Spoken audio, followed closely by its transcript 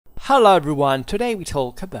Hello everyone, today we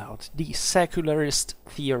talk about the secularist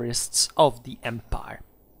theorists of the empire.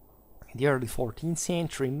 In the early 14th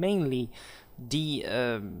century, mainly the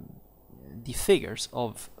figures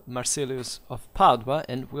of Marsilius of Padua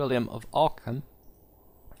and William of Ockham,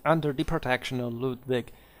 under the protection of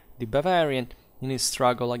Ludwig the Bavarian in his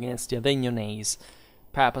struggle against the Avignonese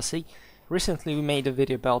papacy. Recently we made a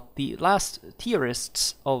video about the last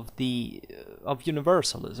theorists of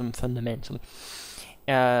universalism, fundamentally.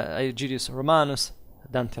 Aegidius Romanus,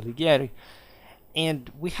 Dante Alighieri,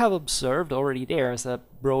 and we have observed already there as a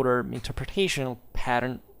broader interpretational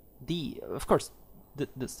pattern of course,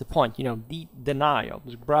 that's the point, the denial,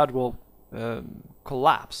 the gradual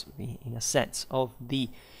collapse, in a sense, of the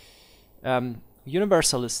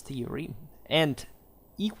universalist theory, and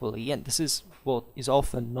equally, and this is what is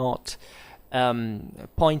often not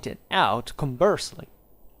pointed out, conversely,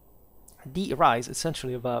 the rise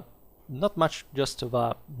essentially of a not much just of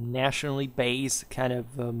a nationally based, kind of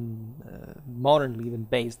modernly even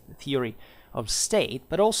based theory of state,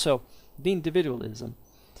 but also the individualism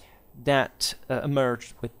that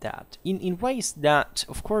emerged with that, in ways that,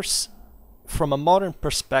 of course, from a modern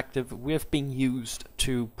perspective, we have been used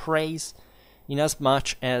to praise, in as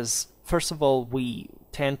much as, first of all, we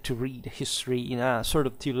tend to read history in a sort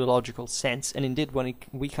of teleological sense, and indeed when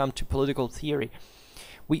we come to political theory,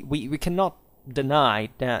 we cannot deny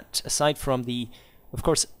that, aside from the, of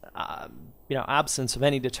course, absence of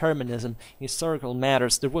any determinism in historical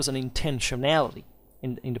matters, there was an intentionality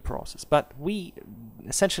in the process. But we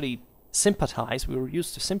essentially we were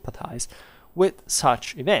used to sympathize with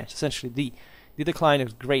such events, essentially the decline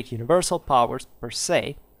of great universal powers per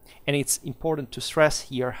se. And it's important to stress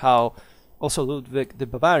here how also Ludwig the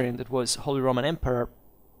Bavarian, that was Holy Roman Emperor,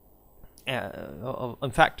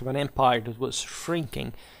 in fact, of an empire that was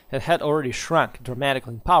shrinking, that had already shrunk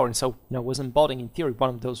dramatically in power, and so was embodying in theory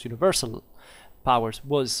one of those universal powers,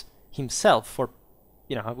 was himself, for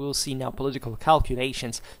we'll see now political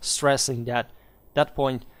calculations stressing that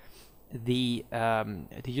point, the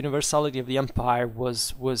universality of the empire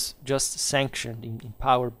was just sanctioned in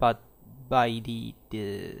power, but by the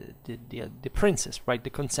princes, right? The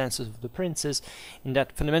consensus of the princes, and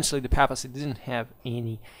that fundamentally the papacy didn't have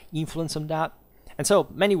any influence on that. And so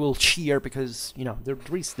many will cheer because there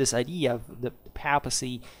is this idea of the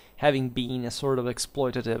papacy having been a sort of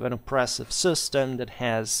exploitative and oppressive system that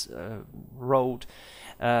has rode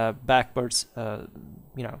backwards,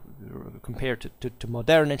 compared to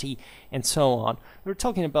modernity and so on. We're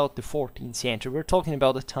talking about the 14th century. We're talking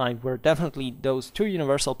about a time where definitely those two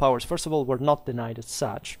universal powers, first of all, were not denied as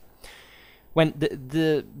such. When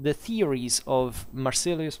the theories of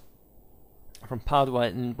Marsilius from Padua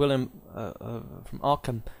and William from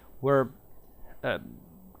Ockham were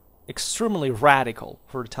extremely radical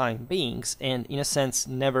for the time being, and in a sense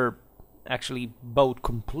never actually bowed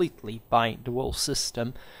completely by the whole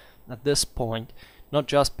system at this point, not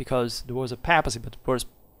just because there was a papacy, but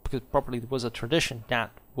because probably there was a tradition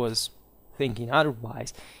that was thinking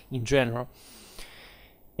otherwise in general.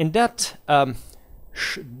 And that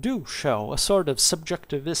do show a sort of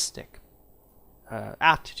subjectivistic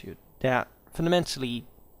attitude that fundamentally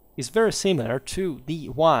is very similar to the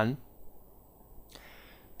one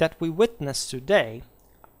that we witness today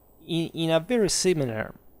in a very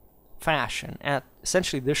similar fashion, at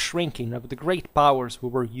essentially the shrinking of the great powers we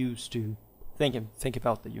were used to think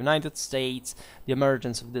about: the United States, the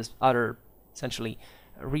emergence of this other essentially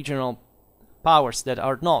regional powers that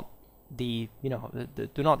are not do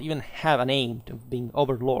not even have an aim of being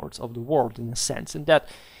overlords of the world in a sense, and that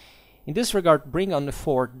in this regard bring on the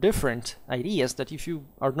fore different ideas that, if you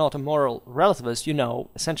are not a moral relativist,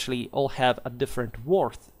 essentially all have a different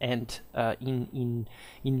worth, and in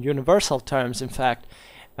universal terms, in fact,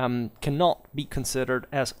 cannot be considered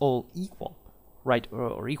as all equal, right,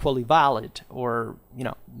 or equally valid, or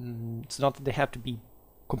it's not that they have to be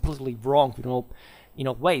completely wrong in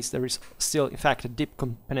all ways. There is still, in fact, a deep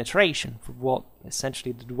penetration for what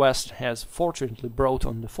essentially the West has fortunately brought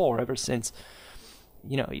on the fore ever since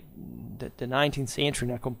the 19th century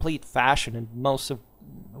in a complete fashion, and most of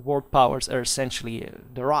world powers are essentially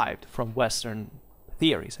derived from Western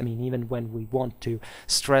theories. I mean, even when we want to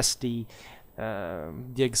stress the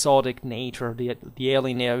exotic nature, the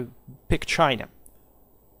alien, pick China.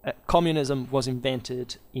 Communism was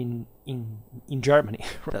invented in Germany,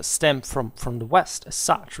 stemmed from the West as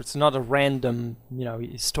such. It's not a random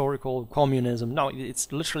historical communism. No,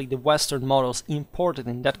 it's literally the Western models imported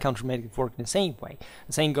in that country made it work in the same way.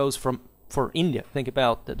 The same goes for India. Think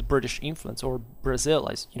about the British influence, or Brazil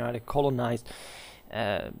as a colonized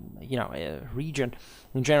region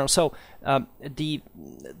in general. So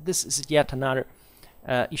this is yet another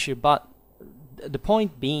issue. But the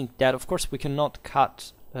point being that, of course, we cannot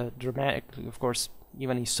cut dramatically, of course,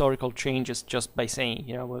 even historical changes just by saying,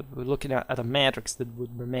 we're looking at a matrix that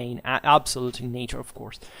would remain absolute in nature, of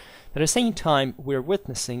course. But at the same time, we're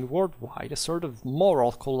witnessing worldwide a sort of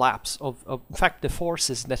moral collapse of in fact, the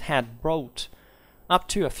forces that had brought up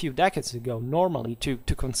to a few decades ago normally to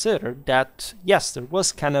consider that, yes, there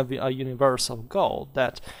was kind of a universal goal,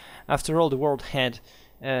 that after all the world had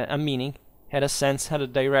a meaning, had a sense, had a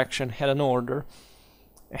direction, had an order,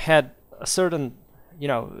 had a certain,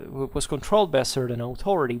 was controlled by a certain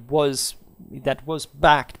authority, that was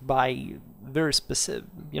backed by very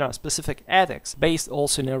specific ethics, based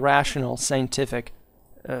also in a rational, scientific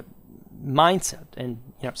mindset and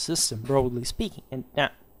system, broadly speaking, and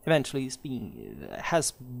that eventually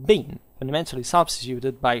has been fundamentally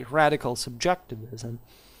substituted by radical subjectivism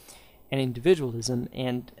and individualism,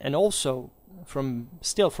 and also from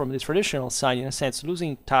the traditional side, in a sense,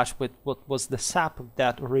 losing touch with what was the sap of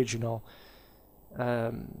that original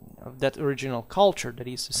culture. That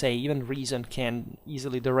is to say, even reason can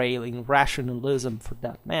easily derail in rationalism, for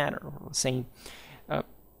that matter. Saying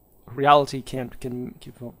reality can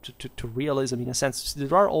give to realism, in a sense.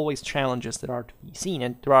 There are always challenges that are to be seen,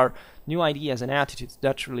 and there are new ideas and attitudes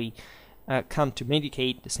that really come to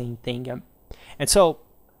mitigate the same thing. And so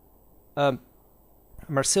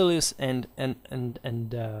Marsilius and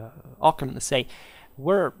Ockham say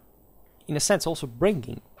were, in a sense, also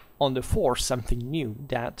bringing on the force something new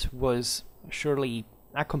that was surely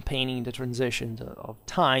accompanying the transitions of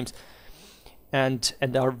times, and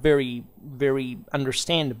are very, very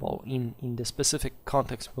understandable in the specific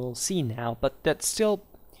context we'll see now, but that still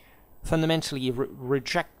fundamentally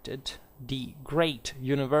rejected the great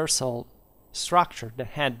universal structure that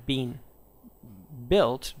had been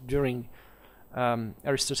built during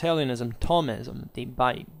Aristotelianism, Thomism,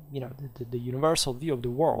 by the universal view of the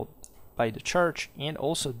world by the church, and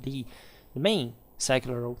also the main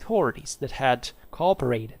secular authorities that had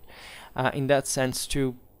cooperated in that sense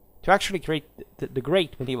to actually create the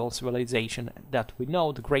great medieval civilization that we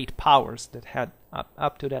know, the great powers that had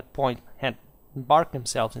up to that point had embarked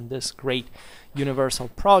themselves in this great universal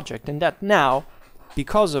project, and that now,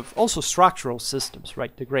 because of also structural systems,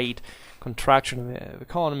 right, the great contraction of the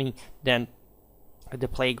economy, then the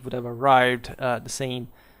plague would have arrived, probably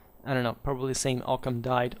the same Ockham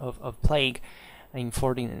died of plague in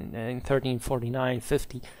 1349,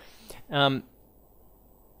 50,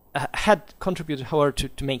 had contributed, however,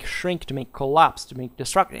 to make shrink, to make collapse, to make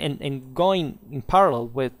destruction, and going in parallel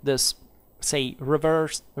with this, say,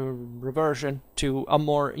 reversion to a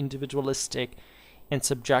more individualistic and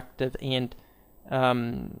subjective and,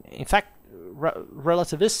 in fact,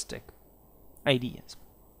 relativistic ideas,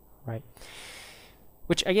 right?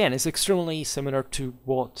 Which, again, is extremely similar to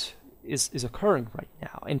what is occurring right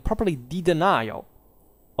now, and probably the denial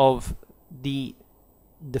of the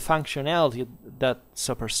functionality of that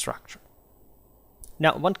superstructure.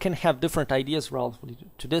 Now, one can have different ideas relative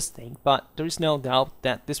to this thing, but there is no doubt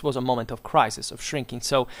that this was a moment of crisis, of shrinking.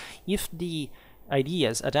 So if the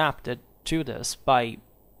ideas adapted to this by,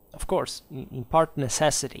 of course, in part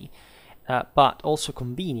necessity, but also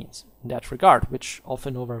convenience in that regard, which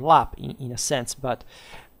often overlap in a sense, but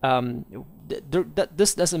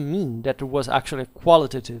this doesn't mean that there was actually a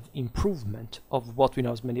qualitative improvement of what we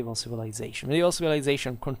know as medieval civilization. Medieval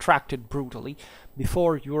civilization contracted brutally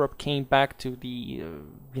before Europe came back to the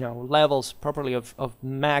levels properly of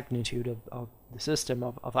magnitude of the system,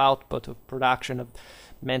 of output, of production, of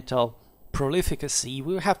mental prolificacy.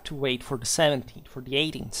 We have to wait for the 17th, for the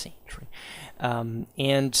 18th century,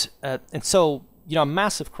 and so a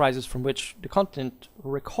massive crisis from which the continent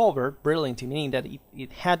recovered brilliantly, meaning that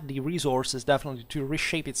it had the resources definitely to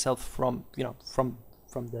reshape itself from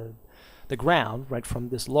the ground, right, from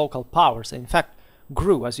this local powers, and in fact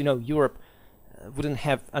grew. As you know, Europe wouldn't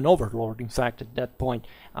have an overlord, in fact, at that point,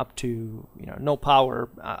 up to no power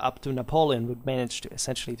up to Napoleon would manage to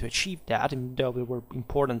essentially to achieve that, and though there were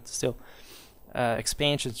important still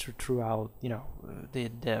expansions throughout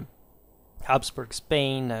the Habsburg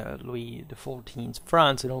Spain, Louis XIV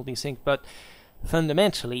France, and all these things, but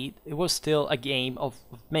fundamentally it was still a game of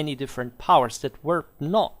many different powers that were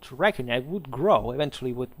not recognized, would grow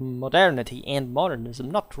eventually with modernity and modernism,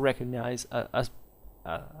 not to recognize a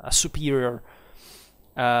superior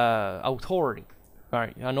authority,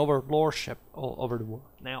 right, an overlordship over the world.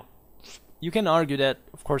 Now, you can argue that,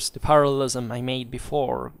 of course, the parallelism I made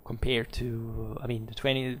before compared to, the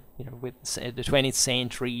 20th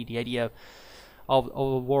century, the idea of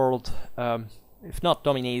a world, if not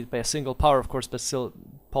dominated by a single power, of course, but still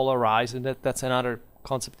polarized, and that's another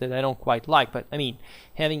concept that I don't quite like, but I mean,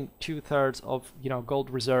 having 2/3 of gold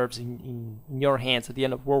reserves in your hands at the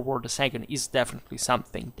end of World War II is definitely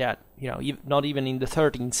something that not even in the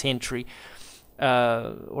 13th century,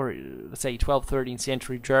 or let's say 12th, 13th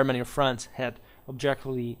century Germany or France had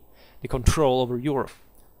objectively the control over Europe,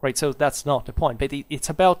 right? So that's not the point, but it's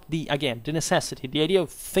about the necessity, the idea of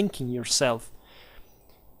thinking yourself,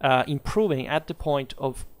 improving at the point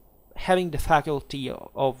of having the faculty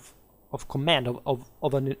of command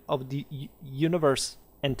of the universe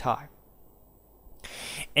entire,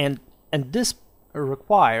 and this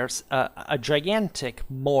requires a gigantic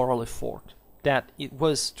moral effort that it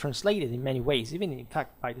was translated in many ways, even in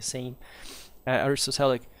fact by the same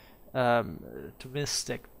Aristotelic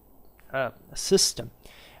Thomistic system,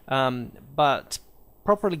 but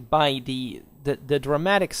properly by the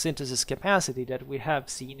dramatic synthesis capacity that we have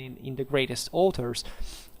seen in the greatest authors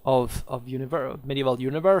of medieval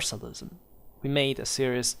universalism. We made a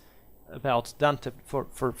series about Dante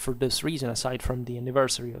for this reason, aside from the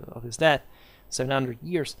anniversary of his death, 700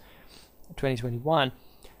 years, 2021,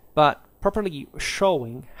 but properly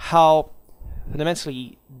showing how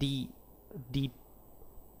fundamentally the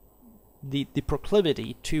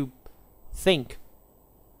proclivity to think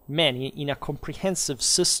man in a comprehensive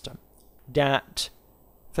system that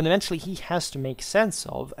fundamentally he has to make sense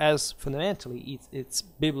of, as fundamentally it's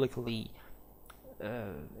biblically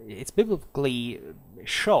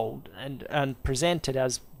showed and presented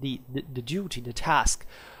as the duty, the task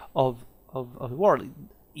of the world,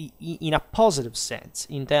 in a positive sense,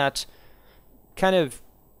 in that kind of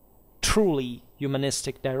truly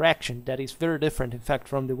humanistic direction that is very different, in fact,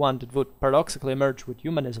 from the one that would paradoxically emerge with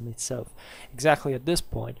humanism itself exactly at this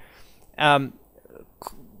point,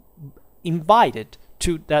 invited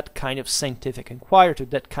to that kind of scientific inquiry, to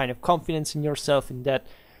that kind of confidence in yourself, in that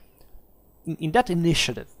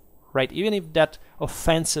initiative, right? Even if that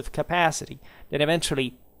offensive capacity that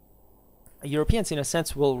eventually Europeans, in a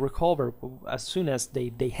sense, will recover as soon as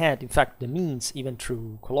they had, in fact, the means, even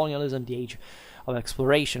through colonialism, the age of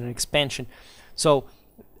exploration and expansion. So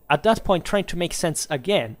at that point, trying to make sense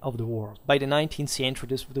again of the world. By the 19th century,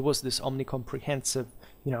 there was this omnicomprehensive,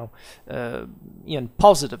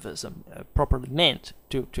 positivism properly meant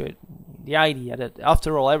to the idea that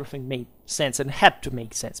after all everything made sense and had to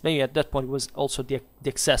make sense. Maybe at that point it was also the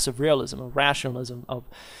excessive realism or rationalism of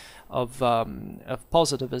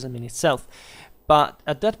positivism in itself. But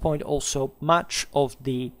at that point also much of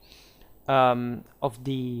the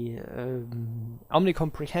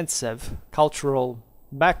omnicomprehensive cultural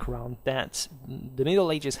background that the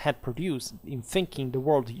Middle Ages had produced in thinking the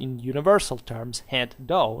world in universal terms had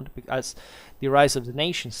dawned, as the rise of the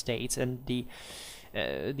nation states and the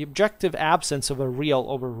objective absence of a real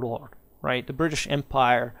overlord, right? The British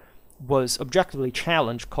Empire was objectively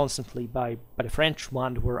challenged constantly by the French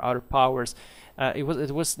one, who were other powers. It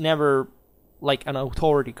was never like an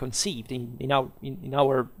authority conceived in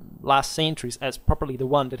our last centuries as properly the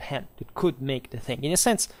one that could make the thing. In a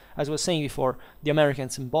sense, as I was saying before, the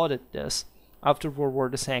Americans embodied this after World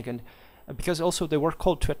War II, because also they were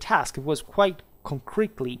called to a task. It was quite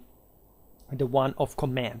concretely the one of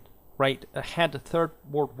command, right? Had the Third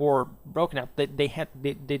World War broken up, they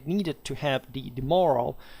needed to have the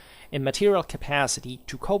moral and material capacity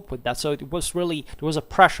to cope with that. So it was really, there was a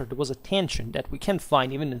pressure, there was a tension that we can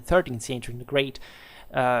find even in the 13th century in the great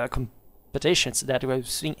competitions that we've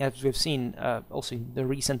seen also in the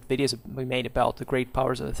recent videos we made about the great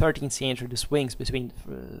powers of the 13th century, the swings between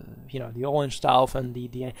the Hohenstaufen and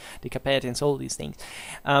the Capetians, all these things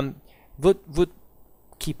would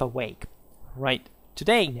keep awake, right?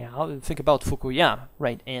 Today now, think about Fukuyama,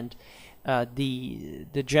 right, and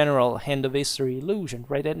the general end of history illusion,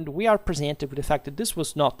 right? And we are presented with the fact that this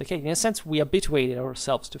was not the case. In a sense, we habituated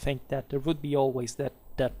ourselves to think that there would be always that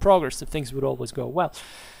progress, that things would always go well.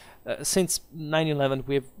 Since 9/11,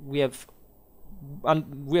 we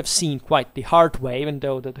have seen quite the hard way, even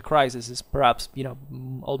though the crisis is perhaps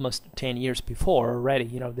almost 10 years before already.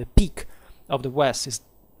 The peak of the West is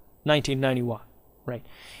 1991, right?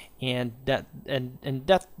 And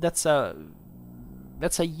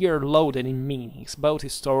that's a year loaded in meanings, both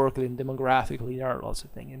historically and demographically. There are lots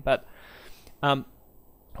of things, but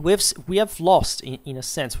we have lost, in a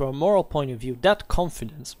sense, from a moral point of view, that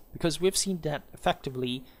confidence, because we've seen that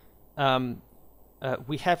effectively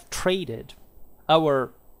we have traded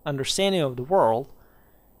our understanding of the world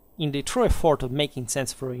in the true effort of making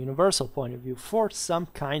sense for a universal point of view for some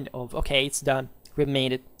kind of, okay, it's done, we've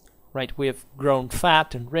made it, right? We have grown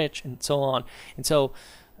fat and rich and so on, and so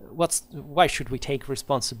why should we take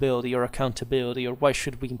responsibility or accountability, or why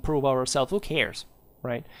should we improve ourselves? Who cares,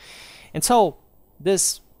 right? And so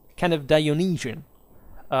this kind of Dionysian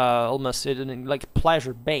almost like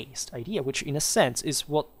pleasure-based idea, which in a sense is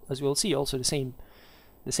what, as we'll see, also the same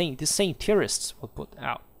theorists will put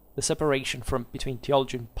out, the separation between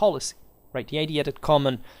theology and policy, right? The idea that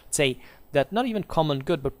that not even common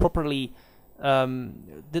good, but properly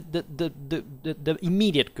the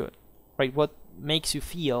immediate good, right? What makes you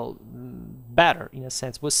feel better, in a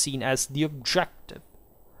sense, was seen as the objective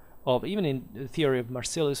of, even in the theory of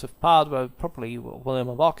Marsilius of Padua, properly William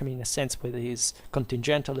of Ockham, in a sense, with his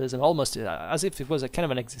contingentalism, almost as if it was a kind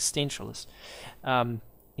of an existentialist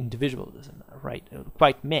individualism, right?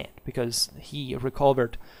 Quite mad, because he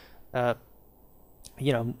recovered, a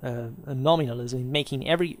nominalism, making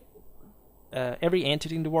every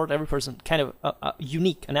entity in the world, every person, kind of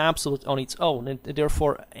unique and absolute on its own, and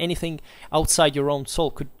therefore anything outside your own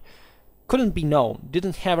soul couldn't be known,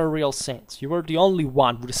 didn't have a real sense. You were the only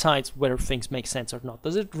one who decides whether things make sense or not.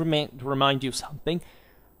 Does it remind you of something?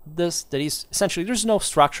 That is essentially, there's no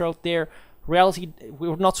structure out there. Reality,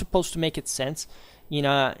 we're not supposed to make it sense in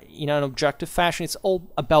an objective fashion. It's all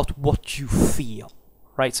about what you feel,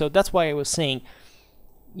 right? So that's why I was saying,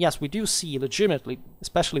 yes, we do see legitimately,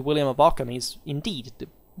 especially William of Ockham is indeed,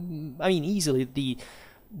 easily the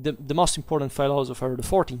most important philosopher of the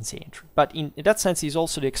 14th century. But in that sense, he's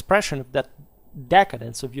also the expression of that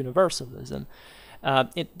decadence of universalism.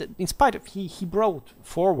 In spite of, he brought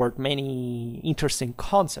forward many interesting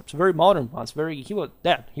concepts, very modern ones. He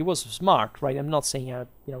was smart, right? I'm not saying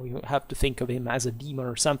you have to think of him as a demon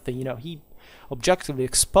or something. He objectively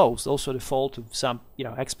exposed also the fault of some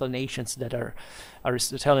explanations that are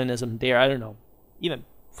Aristotelianism there. I don't know, even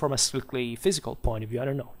from a strictly physical point of view, I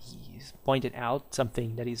don't know, he's pointed out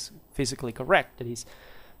something that is physically correct, that is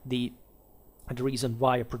the reason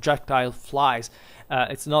why a projectile flies.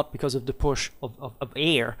 It's not because of the push of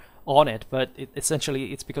air on it, but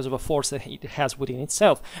essentially it's because of a force that it has within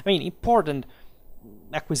itself. Important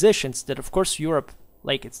acquisitions that, of course, Europe,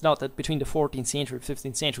 like, it's not that between the 14th century and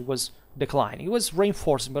 15th century was declining. It was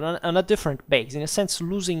reinforcing, but on a different base, in a sense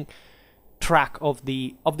losing track of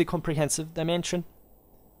the comprehensive dimension.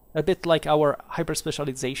 A bit like our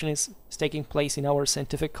hyper-specialization is taking place in our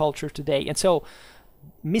scientific culture today. And so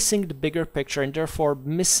missing the bigger picture, and therefore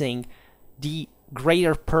missing the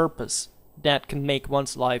greater purpose that can make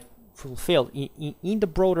one's life fulfilled in the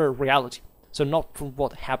broader reality. So not from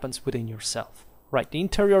what happens within yourself, right? The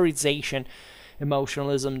interiorization,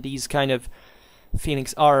 emotionalism, these kind of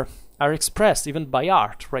feelings are expressed even by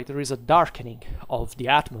art, right? There is a darkening of the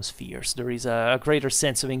atmospheres. There is a greater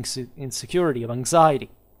sense of insecurity, of anxiety.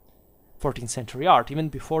 14th century art, even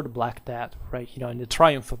before the Black Death, right? And the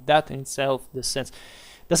triumph of that in itself, this sense.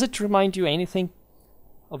 Does it remind you anything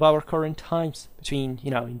of our current times, between,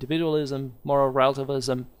 individualism, moral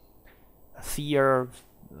relativism, a fear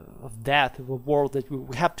of death, of a world that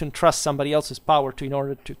we have to entrust somebody else's power to in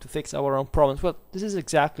order to fix our own problems? Well, this is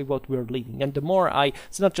exactly what we're living. And the more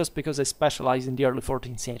it's not just because I specialize in the early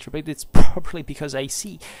 14th century, but it's probably because I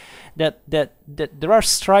see that there are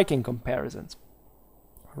striking comparisons,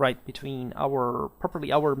 right, between our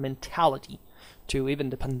mentality to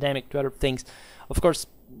even the pandemic, to other things. Of course,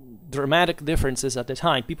 dramatic differences at the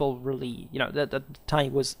time. People really, that at the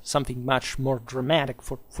time was something much more dramatic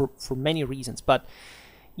for many reasons. But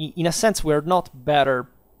in a sense, we're not better,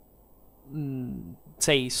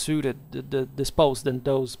 disposed than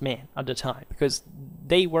those men at the time, because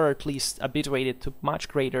they were at least habituated to much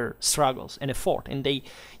greater struggles and effort, and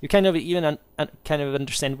you kind of even kind of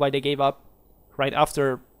understand why they gave up. Right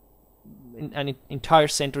after an entire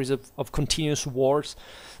centuries of continuous wars,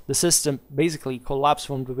 the system basically collapsed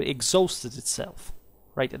from the exhausted itself.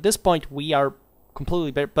 Right at this point, we are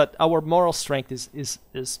completely better, but our moral strength is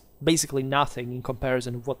basically nothing in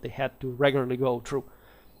comparison of what they had to regularly go through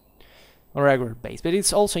on a regular basis. But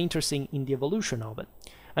it's also interesting in the evolution of it.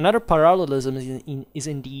 Another parallelism is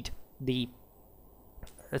indeed the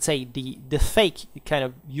fake kind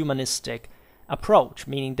of humanistic approach,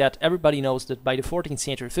 meaning that everybody knows that by the 14th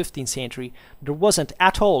century, 15th century, there wasn't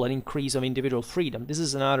at all an increase of individual freedom. This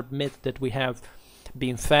is another myth that we have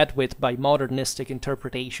been fed with by modernistic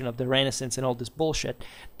interpretation of the Renaissance and all this bullshit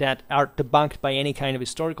that are debunked by any kind of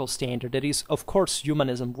historical standard. That is, of course,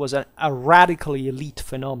 humanism was a radically elite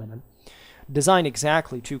phenomenon, designed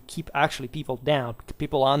exactly to keep actually people down,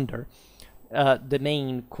 people under the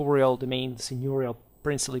main curial, the main seigneurial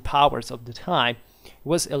princely powers of the time.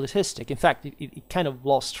 Was elitistic. In fact, it kind of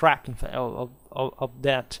lost track of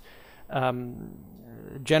that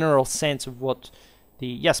general sense of what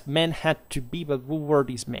men had to be, but who were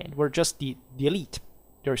these men? Were just the elite,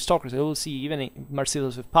 the aristocracy. We'll see even in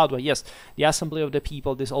Marsilius of Padua, yes, the assembly of the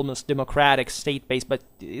people, this almost democratic, state-based, but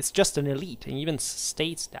it's just an elite, and even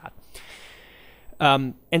states that.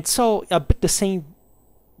 And so a bit the same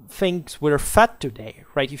things we're fed today,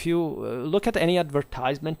 right? If you look at any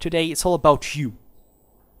advertisement today, it's all about you.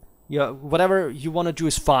 Yeah, whatever you want to do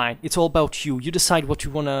is fine. It's all about you. You decide what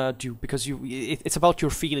you want to do because it's about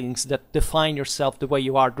your feelings that define yourself the way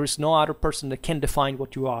you are. There is no other person that can define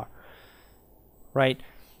what you are, right?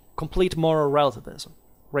 Complete moral relativism,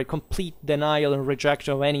 right? Complete denial and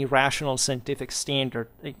rejection of any rational scientific standard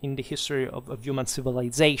in the history of human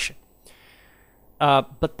civilization.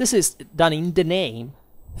 But this is done in the name,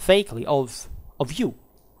 fakely, of you,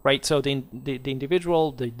 right? So the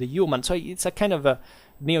individual, the human. So it's a kind of a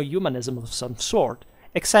neo-humanism of some sort,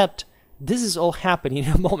 except this is all happening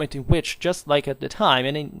in a moment in which, just like at the time,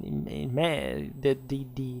 and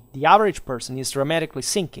the average person is dramatically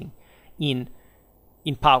sinking in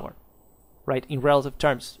power, right? In relative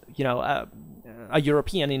terms, a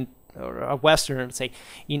European or a Westerner, let's say,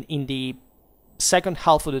 in the second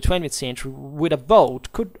half of the 20th century, with a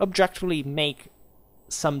vote, could objectively make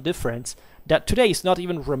some difference that today is not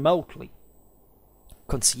even remotely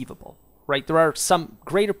conceivable. Right, there are some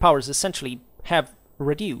greater powers essentially have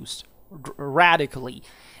reduced radically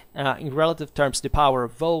in relative terms the power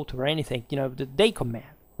of vote or anything that they command.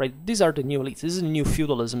 Right, these are the new elites. This is the new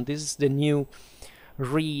feudalism. This is the new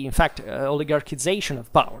oligarchization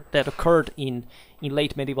of power that occurred in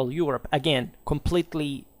late medieval Europe. Again,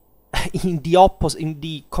 completely in the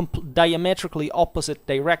diametrically opposite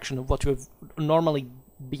direction of what you have normally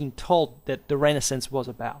been told that the Renaissance was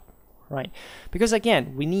about. Right, because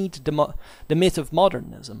again, we need the myth of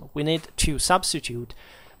modernism. We need to substitute.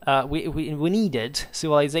 We needed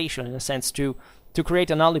civilization in a sense to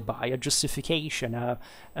create an alibi, a justification,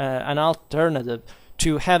 an alternative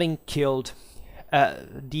to having killed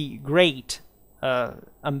the great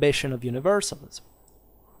ambition of universalism.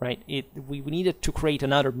 Right, we needed to create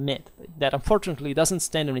another myth that unfortunately doesn't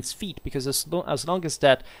stand on its feet, because as long as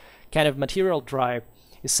that kind of material drive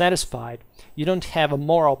is satisfied, you don't have a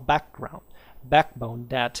moral backbone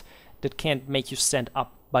that can't make you stand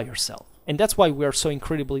up by yourself. And that's why we are so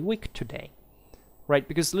incredibly weak today, right?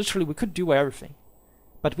 Because literally we could do everything,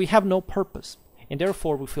 but we have no purpose, and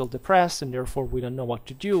therefore we feel depressed, and therefore we don't know what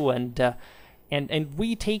to do, and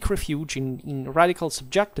we take refuge in radical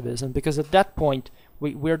subjectivism, because at that point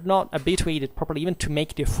we're not habituated properly even to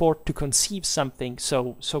make the effort to conceive something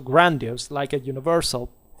so grandiose like a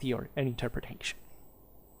universal theory and interpretation.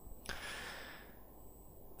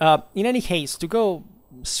 In any case, to go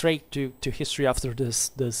straight to history after this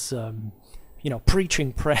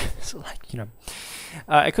preaching premise,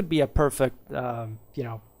 I could be a perfect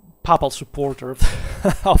papal supporter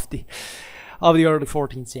of the early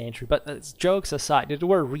 14th century. But jokes aside, there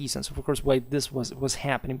were reasons, of course, why this was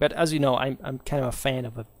happening. But as you know, I'm kind of a fan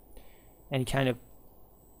of any kind of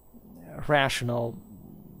rational,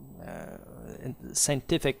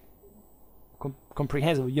 scientific,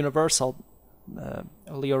 comprehensive, universal,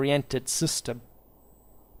 oriented system,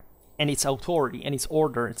 and its authority and its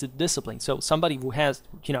order, its discipline. So somebody who has,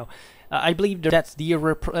 I believe that the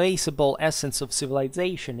irreplaceable essence of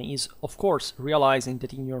civilization is, of course, realizing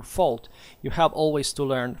that in your fault you have always to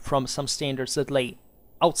learn from some standards that lay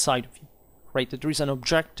outside of you, right? That there is an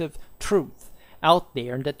objective truth out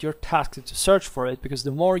there, and that you're tasked to search for it, because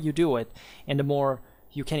the more you do it, and the more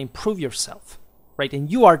you can improve yourself. Right,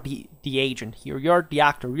 and you are the agent here. You're the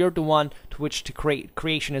actor. You're the one to which the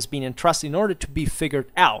creation has been entrusted in order to be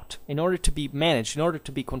figured out, in order to be managed, in order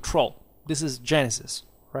to be controlled. This is Genesis,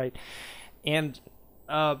 right? And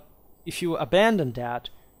if you abandon that,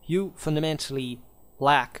 you fundamentally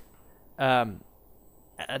lack, at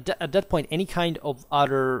that point, any kind of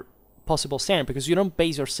other possible standard, because you don't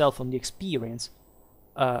base yourself on the experience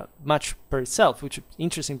much per itself, which is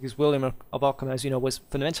interesting, because William of Ockham, as you know, was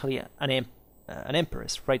fundamentally an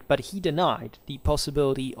empress, right? But he denied the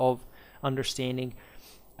possibility of understanding,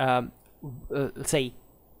 let's say,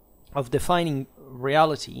 of defining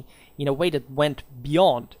reality in a way that went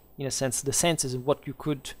beyond, in a sense, the senses of what you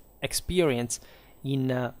could experience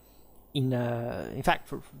in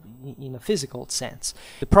fact, in a physical sense.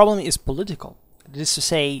 The problem is political. That is to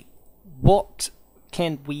say, what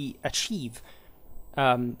can we achieve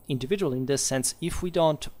individually in this sense if we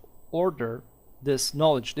don't order this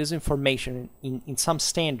knowledge, this information in some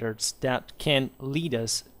standards that can lead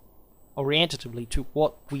us orientatively to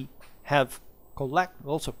what we have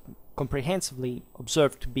also comprehensively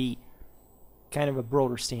observed to be kind of a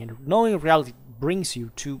broader standard. Knowing reality brings you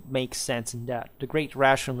to make sense in that. The great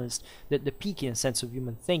rationalist, the peak in a sense of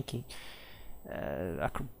human thinking,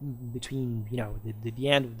 between the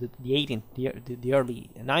end of the 18th, the early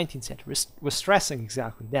 19th century, was stressing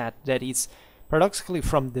exactly that. That it's paradoxically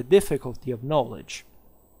from the difficulty of knowledge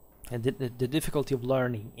and the difficulty of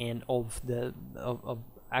learning and of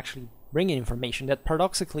actually bringing information, that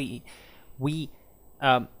paradoxically we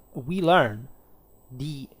learn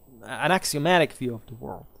an axiomatic view of the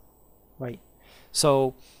world, right?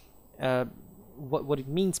 So what it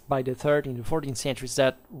means by the 13th and 14th century is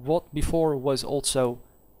that what before was also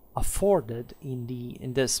afforded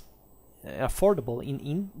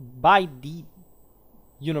affordable by the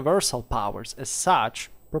universal powers as such,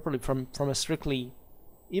 properly from a strictly,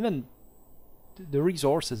 even the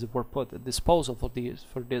resources that were put at disposal for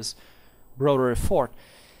this broader effort,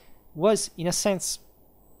 was in a sense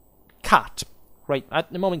cut, right,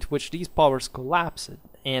 at the moment in which these powers collapsed,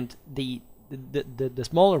 and the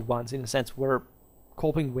smaller ones, in a sense, were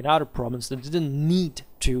coping with other problems that didn't need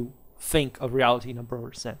to think of reality in a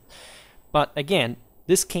broader sense. But again,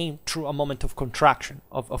 this came through a moment of contraction,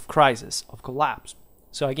 of crisis, of collapse.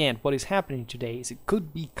 So again, what is happening today is it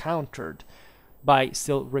could be countered by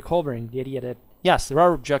still recovering the idea that, yes, there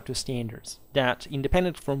are objective standards that,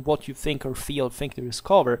 independent from what you think or feel, think to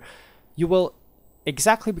discover, you will,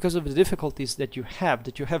 exactly because of the difficulties that you have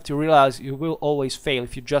to realize you will always fail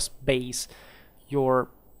if you just base your,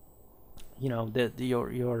 your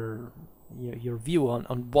view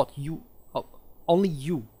on what you, only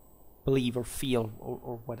you believe or feel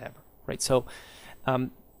or whatever, right? So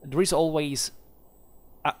there is always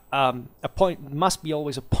a point, must be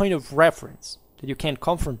always a point of reference that you can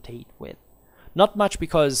confrontate with. Not much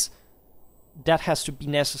because that has to be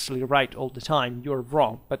necessarily right all the time, you're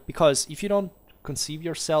wrong, but because if you don't conceive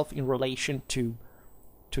yourself in relation to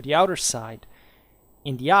the outer side,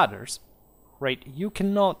 in the others, right, you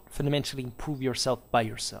cannot fundamentally improve yourself by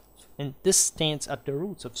yourself. And this stands at the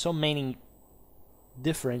roots of so many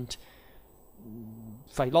different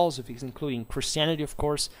philosophies, including Christianity, of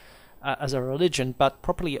course, as a religion, but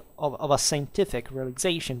properly of a scientific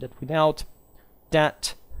realization that without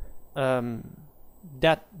that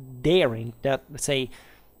daring, that, let's say,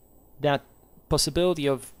 that possibility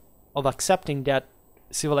of accepting that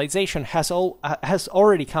civilization has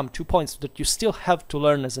already come to points that you still have to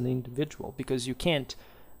learn as an individual, because you can't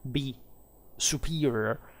be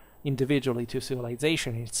superior individually to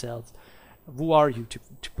civilization itself. Who are you to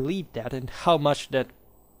believe that, and how much that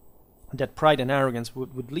pride and arrogance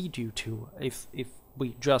would lead you to if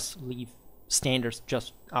we just leave standards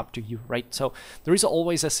just up to you, right? So there is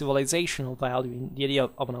always a civilizational value in the idea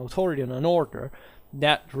of an authority and an order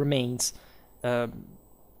that remains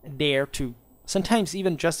there to, sometimes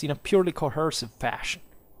even just in a purely coercive fashion,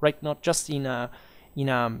 right? Not just in a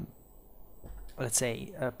let's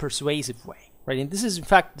say a persuasive way, right? And this is, in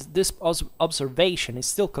fact, this observation is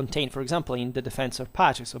still contained, for example, in the Defense of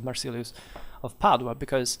Pacis of Marsilius of Padua,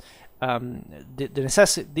 because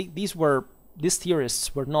these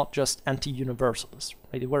theorists were not just anti-universalists,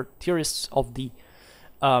 right? They were theorists of the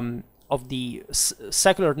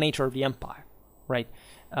secular nature of the empire, right?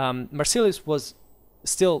 Marsilius was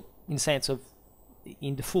still, in the sense of,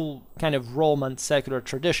 in the full kind of Roman secular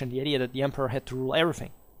tradition, the idea that the emperor had to rule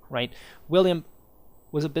everything, right? William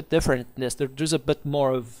was a bit different in this. There's a bit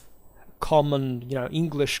more of common,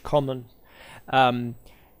 English common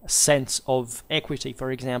sense of equity,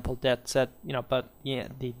 for example, that said, but yeah,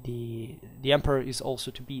 the emperor is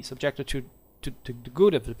also to be subjected to the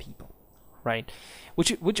good of the people, right?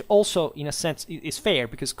 Which also, in a sense, is fair,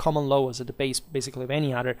 because common law was at the base, basically, of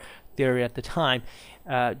any other theory at the time.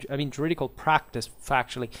 Juridical practice,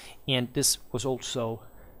 factually, and this was also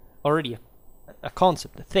already a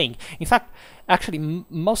concept, a thing. In fact, actually,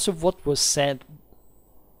 most of what was said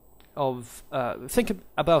of think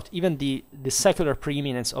about even the secular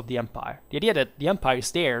preeminence of the empire, the idea that the empire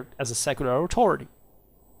is there as a secular authority,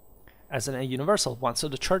 as a universal one, so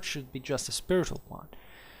the church should be just a spiritual one.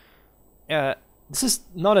 This is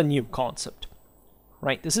not a new concept,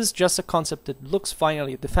 right? This is just a concept that looks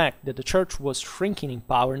finally at the fact that the church was shrinking in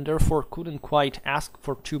power and therefore couldn't quite ask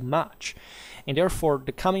for too much, and therefore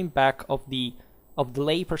the coming back of the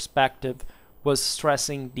lay perspective was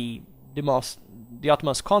stressing the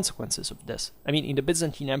utmost consequences of this. In the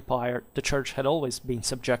Byzantine Empire, the church had always been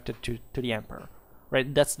subjected to the emperor,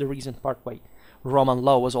 right? That's the reason part why Roman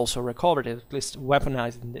law was also recovered, at least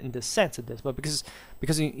weaponized in this sense of this, but because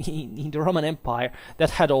in the Roman Empire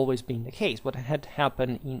that had always been the case. What had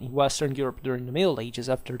happened in Western Europe during the Middle Ages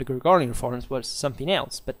after the Gregorian reforms was something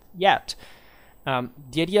else. But yet, the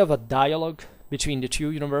idea of a dialogue between the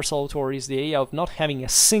two universal authorities, the idea of not having a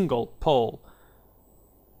single pole,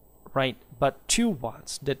 right, but two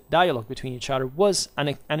ones that dialogue between each other, was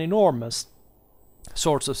an enormous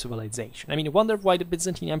source of civilization. I wonder why the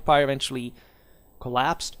Byzantine Empire eventually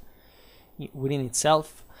collapsed within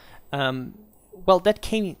itself. well, that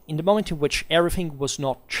came in the moment in which everything was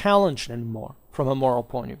not challenged anymore from a moral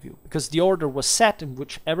point of view, because the order was set in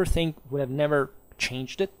which everything would have never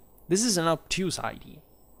changed it. This is an obtuse idea,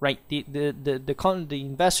 right? The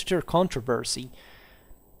investiture controversy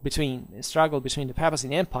struggle between the papacy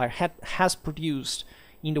and the empire has produced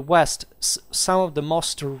in the West some of the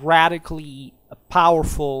most radically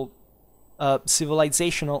powerful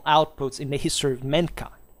civilizational outputs in the history of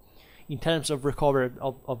mankind, in terms of recovery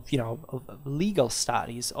of legal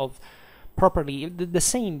studies, of properly the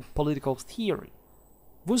same political theory.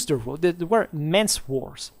 There were immense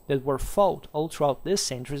wars that were fought all throughout this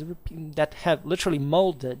century that have literally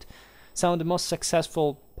molded some of the most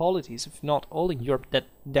successful polities, if not all in Europe,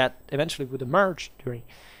 that eventually would emerge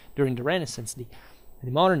during the Renaissance, the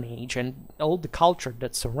modern age, and all the culture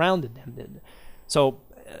that surrounded them. So,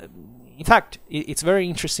 in fact, it's very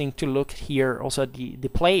interesting to look here also at the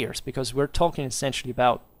players, because we're talking essentially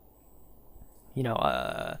about,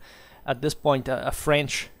 at this point, a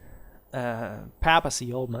French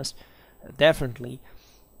papacy almost, definitely,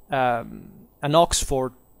 an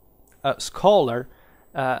Oxford scholar,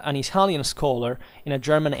 an Italian scholar, and a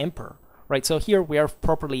German emperor, right? So here we are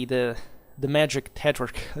properly the magic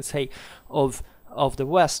tetrarch, let's say, of the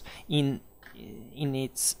West in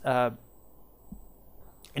its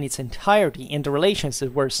entirety, and the relations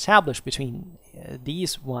that were established between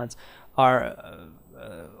these ones are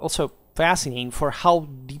also fascinating for how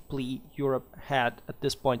deeply Europe had at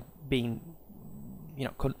this point been,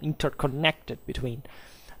 interconnected between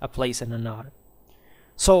a place and another.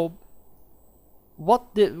 So,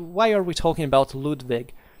 why are we talking about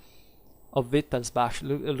Ludwig of Wittelsbach,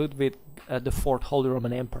 Ludwig the Fourth, Holy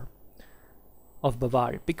Roman Emperor of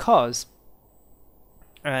Bavaria? Because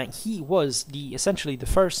he was essentially the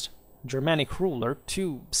first Germanic ruler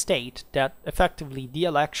to state that effectively the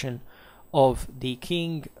election of the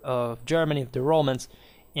king of Germany, of the Romans,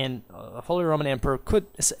 and Holy Roman Emperor could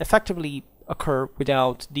effectively occur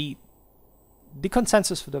without the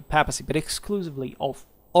consensus of the papacy, but exclusively of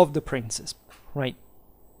the princes, right?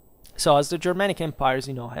 So as the Germanic empires,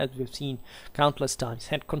 as we've seen countless times,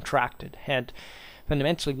 had contracted, had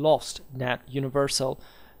fundamentally lost that universal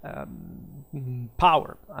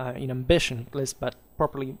power in ambition, at least, but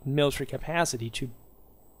properly military capacity to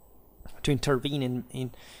intervene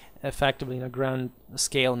in effectively in a grand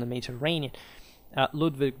scale in the Mediterranean.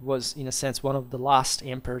 Ludwig was, in a sense, one of the last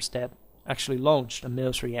emperors that actually launched a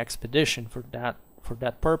military expedition for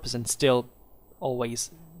that purpose, and still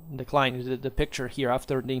always declining. The picture here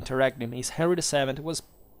after the interregnum is Henry VII. It was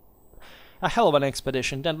a hell of an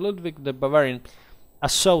expedition. Then Ludwig the Bavarian, a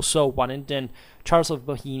so-so one, and then Charles of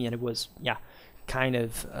Bohemia. It was kind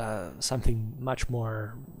of something much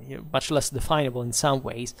more, much less definable in some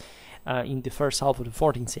ways, in the first half of the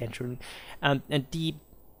 14th century, and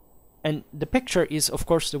the picture is, of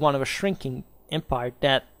course, the one of a shrinking empire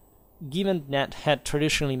that, given that had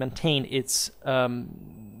traditionally maintained its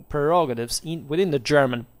prerogatives within the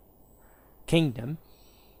German kingdom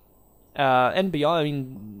and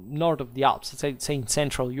beyond, north of the Alps, say in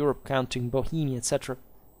Central Europe, counting Bohemia, etc.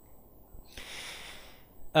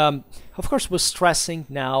 Of course, was stressing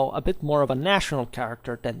now a bit more of a national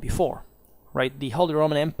character than before. Right, the Holy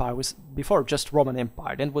Roman Empire was before just Roman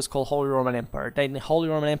Empire, then it was called Holy Roman Empire, then the Holy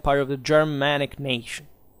Roman Empire of the Germanic nation.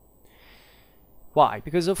 Why?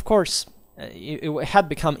 Because of course it had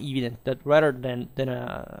become evident that rather than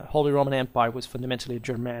a Holy Roman Empire was fundamentally a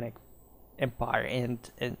Germanic empire,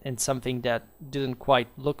 and something that didn't quite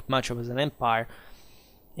look much of as an empire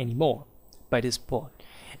anymore by this point.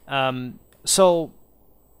 So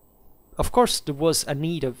of course there was a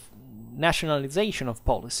need of nationalization of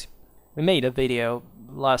policy. We made a video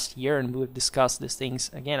last year, and we've discussed these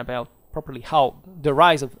things again about properly how the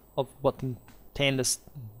rise of what intended as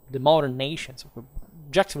the modern nations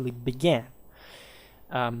objectively began,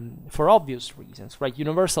 for obvious reasons, right?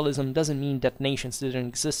 Universalism doesn't mean that nations didn't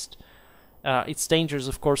exist. It's dangerous,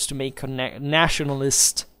 of course, to make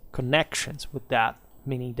nationalist connections with that,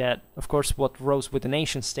 meaning that, of course, what rose with the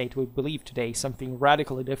nation state we believe today is something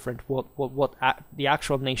radically different what the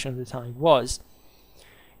actual nation at the time was.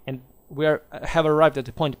 And we have arrived at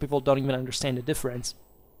the point that people don't even understand the difference,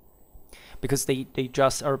 because they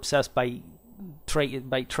just are obsessed by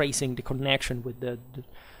tracing the connection with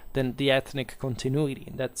the ethnic continuity,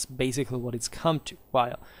 and that's basically what it's come to.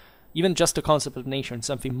 While even just the concept of nation is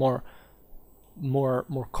something more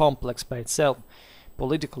complex by itself,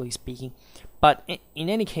 politically speaking. But in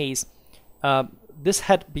any case, this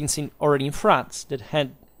had been seen already in France, that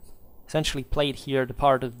had essentially played here the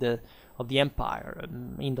part of the empire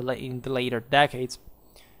in the later decades.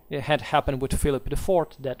 It had happened with Philip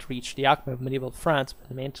IV, that reached the acme of medieval France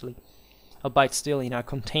fundamentally albeit still in a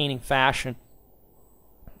containing fashion,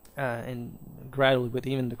 and gradually with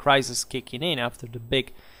even the crisis kicking in after the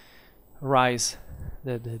big rise,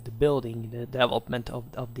 the building, the development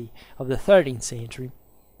of the 13th century.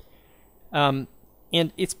 And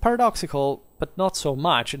it's paradoxical, but not so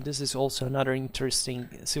much, and this is also another interesting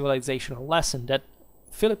civilizational lesson, that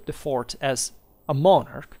Philip IV, as a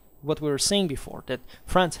monarch, what we were saying before, that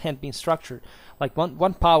France had been structured like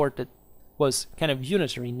one power that was kind of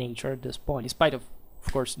unitary in nature at this point, in spite of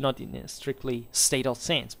course, not in a strictly statal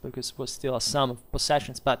sense, because it was still a sum of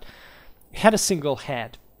possessions, but it had a single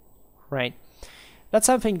head, right? That's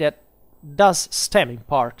something that does stem in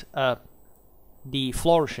part the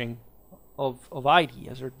flourishing of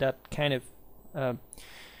ideas, or that kind of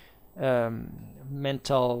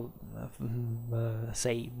mental,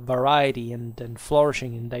 say, variety and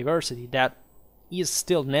flourishing and diversity that is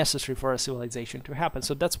still necessary for a civilization to happen.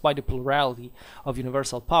 So that's why the plurality of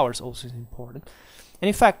universal powers also is important. And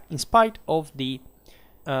in fact, in spite of the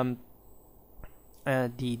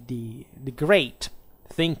great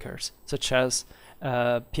thinkers such as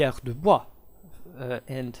Pierre de Bois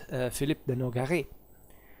and Philippe de Nogaret,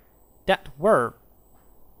 that were,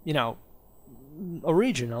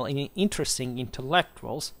 original and interesting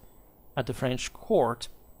intellectuals at the French court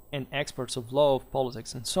and experts of law, of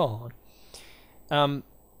politics, and so on,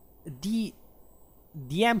 the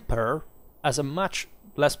emperor, as a much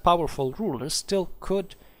less powerful ruler, still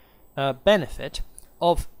could benefit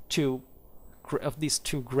of these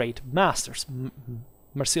two great masters,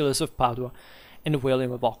 Marsilius of Padua and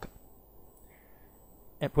William of Ockham.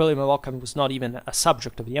 And William of Ockham was not even a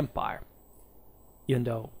subject of the empire, even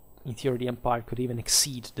though in theory the empire could even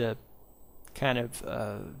exceed the kind of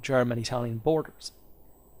German-Italian borders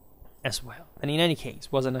as well. And in any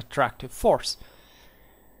case, was an attractive force.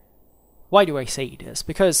 Why do I say this?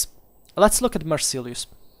 Because let's look at Marsilius,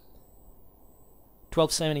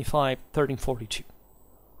 1275-1342.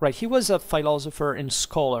 Right, he was a philosopher and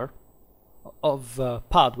scholar of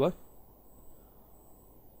Padua,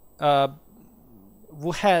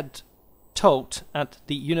 who had taught at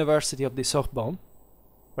the University of the Sorbonne.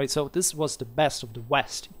 Right, so this was the best of the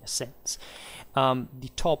West in a sense, the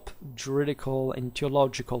top juridical and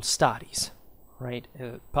theological studies, right,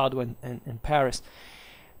 Padua and Paris,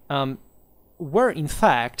 where in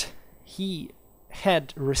fact he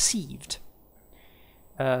had received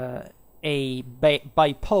by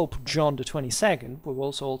Pope John the 22nd, who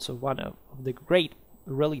was also one of the great,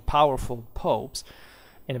 really powerful popes,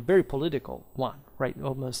 and a very political one, right,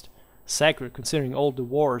 almost sacred, considering all the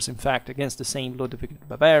wars, in fact, against the Saint Ludwig the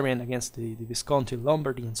Bavarian, against the Visconti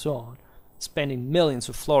Lombardy, and so on, spending millions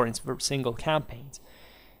of florins for single campaigns,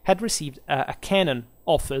 had received a canon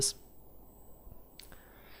office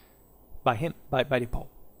by him, by the Pope.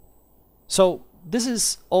 So this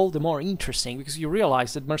is all the more interesting because you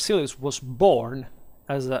realize that Marsilius was born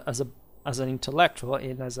as an intellectual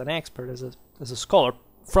and as an expert, as a scholar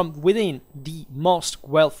from within the most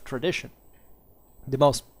Guelph tradition, the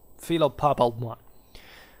most philo-papal one.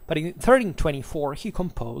 But in 1324 he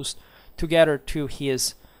composed, together to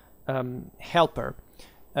his helper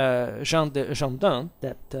Jean de Gendun,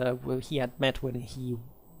 that he had met when he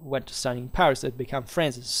went to study in Paris, that became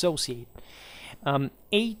friends and associate,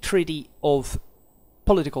 a treaty of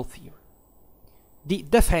political theory, the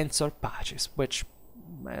Defensor Pacis, which,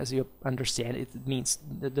 as you understand, it means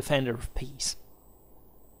the defender of peace,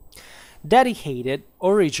 dedicated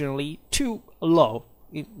originally to law,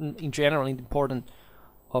 in general, in the importance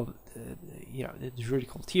of the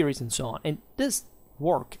juridical theories and so on. And this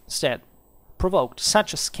work instead provoked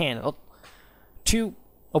such a scandal to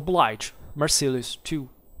oblige Marsilius to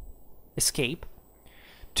escape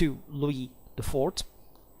to Louis IV,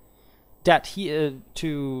 that he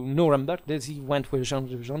to Nuremberg, that he went with Jean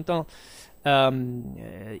de Gendun,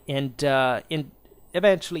 and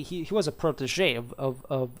eventually he was a protege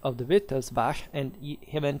of the Wittelsbach, and he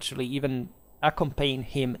eventually even accompanied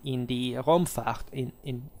him in the Raumfahrt in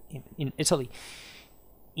Italy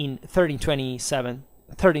in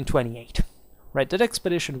 1328. Right, that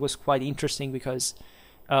expedition was quite interesting because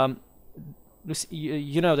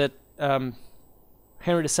you know that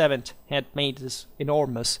Henry VII had made this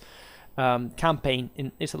enormous campaign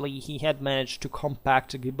in Italy. He had managed to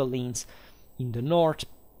compact the Ghibellines in the north.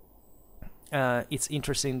 It's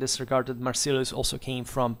interesting in this regard that Marsilius also came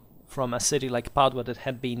from a city like Padua that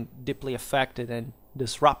had been deeply affected and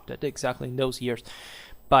disrupted exactly in those years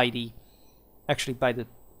by the Ghibelline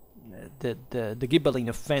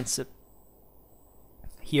offensive.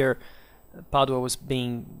 Here, Padua was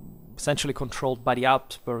being essentially controlled by the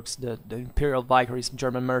Habsburgs, the imperial vicaries,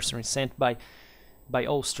 German mercenaries sent by by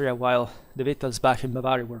Austria, while the Wittelsbach in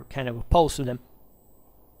Bavaria were kind of opposed to them.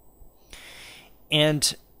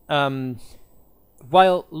 And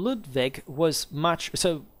while Ludwig was much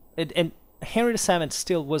so, and Henry VII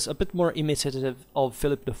still was a bit more imitative of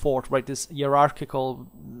Philip IV, right? This hierarchical,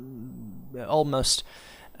 almost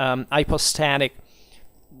hypostatic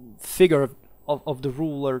figure of the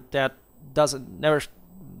ruler that never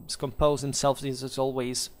compose himself. This is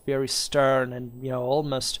always very stern and, you know,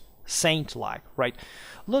 almost saint-like, right?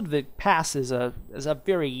 Ludwig passes as a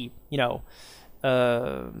very,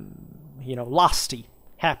 lusty,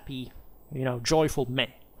 happy, joyful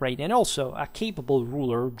man, right? And also a capable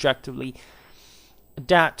ruler, objectively,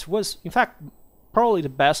 that was, in fact, probably the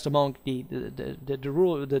best among the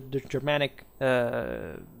Germanic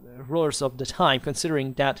rulers of the time,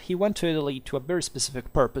 considering that he went to Italy to a very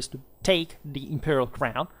specific purpose, to take the imperial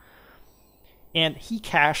crown, and he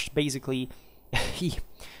cashed, basically, he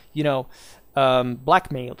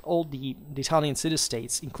blackmailed all the Italian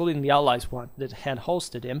city-states, including the Allies one that had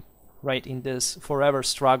hosted him, right, in this forever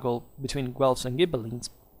struggle between Guelphs and Ghibellines,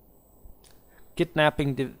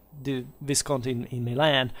 kidnapping the Visconti in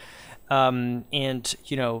Milan, and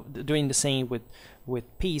doing the same with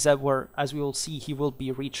Pisa, where, as we will see, he will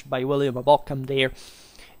be reached by William of Ockham there,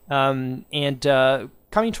 and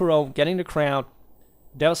coming to Rome, getting the crown,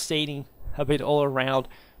 devastating a bit all around,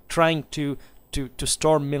 trying to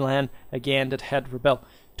storm Milan again, that had rebelled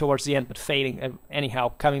towards the end, but failing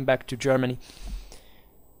anyhow, coming back to Germany,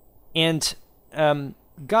 and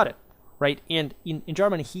got it, right? And in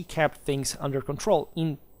Germany, he kept things under control.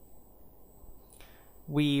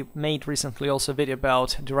 We made recently also a video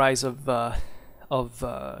about the rise of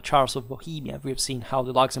Charles of Bohemia. We have seen how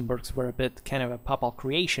the Luxembourgs were a bit kind of a papal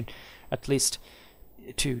creation, at least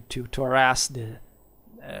to harass the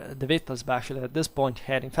Wittelsbach, that at this point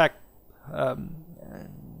had in fact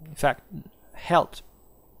helped,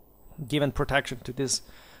 given protection to this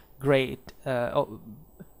great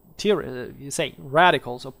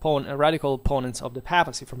radical opponents of the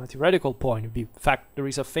papacy from a theoretical point of view. In fact, there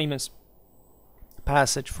is a famous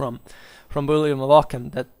passage from William of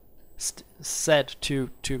Ockham that said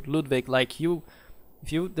to Ludwig, like,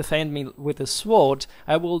 if you defend me with a sword,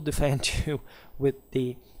 I will defend you with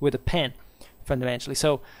a pen, fundamentally.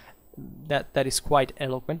 So that is quite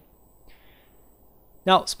eloquent.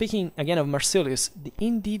 Now, speaking again of Marsilius,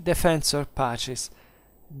 in the Defensor Pacis,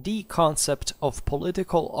 the concept of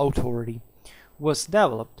political authority was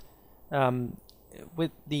developed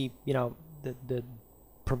with the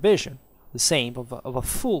provision, the same, of a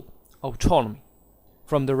full autonomy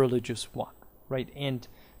from the religious one, right? And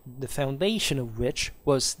the foundation of which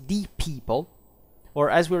was the people, or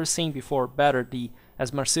as we were saying before, better,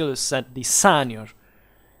 as Marsilius said, the sanior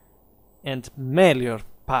and melior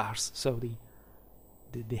pars, so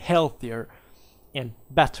the healthier and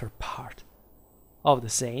better part of the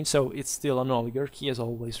same. So it's still an oligarchy, as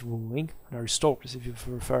always, ruling, an aristocracy if you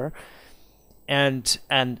prefer, and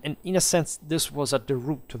in a sense this was at the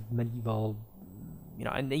root of medieval,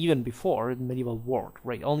 and even before the medieval world,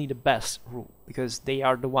 right? Only the best rule, because they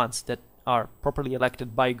are the ones that are properly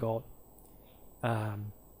elected by God.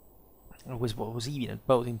 Was what was evident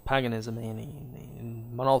both in paganism and in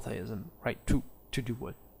monotheism, right? To do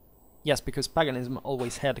it. Yes, because paganism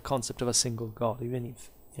always had the concept of a single God, even if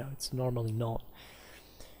it's normally not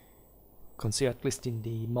considered, at least in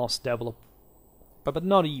the most developed, but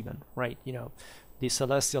not even, right? The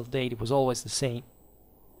celestial deity was always the same.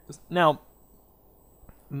 Now,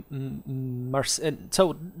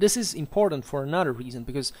 so this is important for another reason,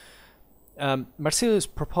 because Marsilius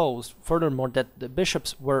proposed, furthermore, that the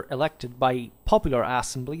bishops were elected by popular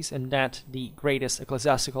assemblies, and that the greatest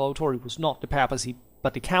ecclesiastical authority was not the papacy,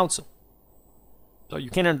 but the council. So you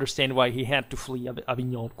can understand why he had to flee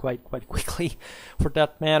Avignon quite quickly, for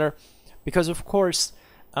that matter, because of course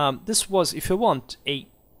this was, if you want, a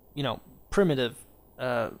primitive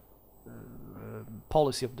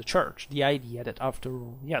policy of the church. The idea that, after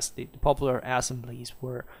all, yes, the popular assemblies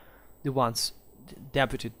were the ones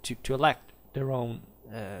deputed to elect their own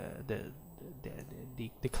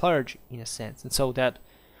the clergy, in a sense, and so that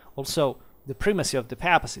also the primacy of the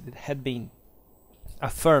papacy that had been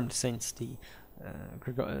affirmed since the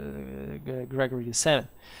Gregory VII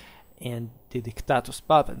and the Dictatus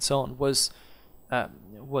Papa and so on was a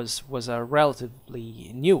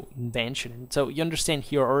relatively new invention. And so you understand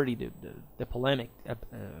here already the polemic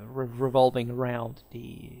revolving around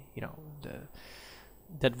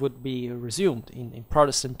that would be resumed in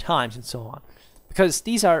Protestant times and so on, because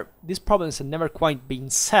these problems had never quite been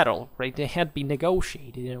settled, right? They had been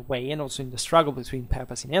negotiated in a way, and also in the struggle between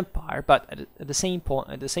papacy and empire. But at the same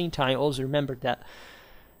time, also remember that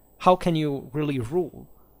how can you really rule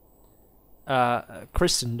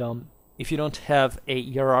Christendom if you don't have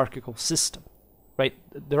a hierarchical system, right?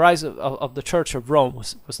 The rise of the Church of Rome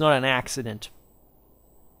was not an accident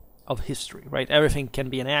of history, right? Everything can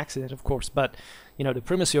be an accident, of course, but the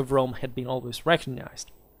primacy of Rome had been always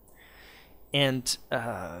recognized, and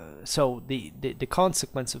so the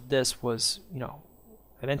consequence of this was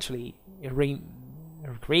eventually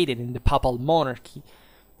created in the papal monarchy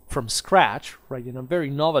from scratch, right, in a very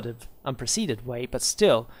innovative, unprecedented way, but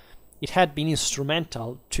still it had been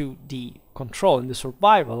instrumental to the control and the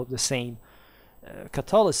survival of the same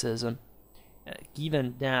Catholicism,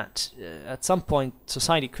 given that at some point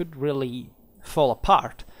society could really fall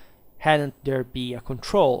apart hadn't there be a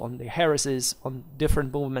control on the heresies, on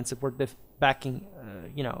different movements that were backing,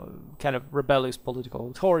 kind of rebellious political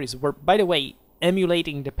authorities, were, by the way,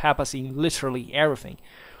 emulating the papacy in literally everything,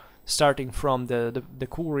 starting from the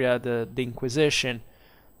Curia, the Inquisition,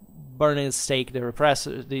 burning at stake the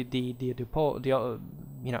repressors,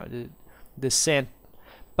 the Senate,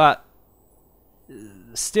 but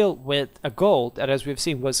still with a goal that, as we've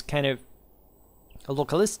seen, was kind of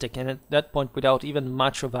localistic, and at that point without even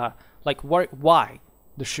much of a why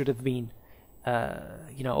there should have been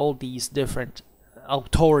all these different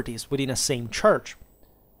authorities within a same church,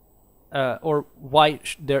 or why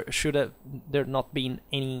there not been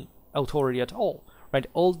any authority at all, right?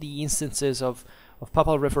 All the instances of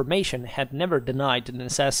papal reformation had never denied the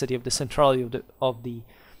necessity of the centrality of the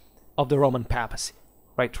Roman papacy,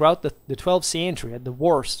 right? Throughout the 12th century, at the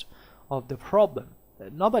worst of the problem,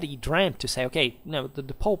 nobody dreamt to say, okay, no, the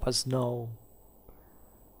Pope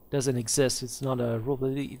doesn't exist, it's not a rule.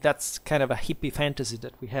 That's kind of a hippie fantasy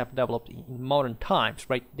that we have developed in modern times,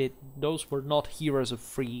 right? Those were not heroes of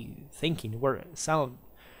free thinking. Were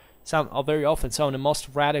very often the most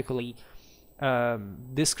radically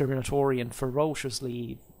discriminatory and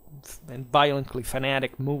ferociously and violently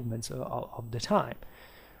fanatic movements of the time.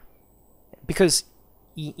 Because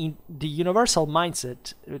in the universal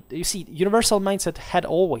mindset, you see, universal mindset had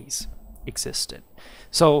always existed.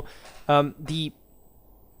 So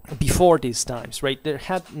before these times, right,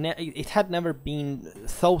 it had never been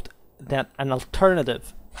thought that an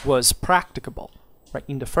alternative was practicable, right,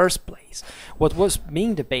 in the first place. What was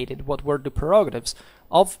being debated, what were the prerogatives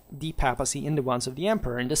of the papacy and the ones of the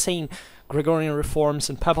emperor, and the same Gregorian reforms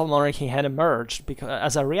and papal monarchy had emerged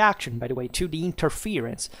as a reaction, by the way, to the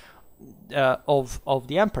interference of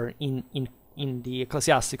the emperor in the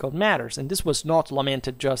ecclesiastical matters. And this was not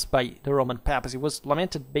lamented just by the Roman papacy, it was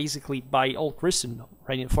lamented basically by all Christendom,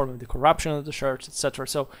 right, in the form of the corruption of the church, etc.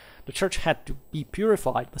 So the church had to be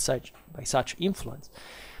purified by such influence,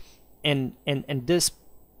 and this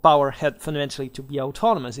power had fundamentally to be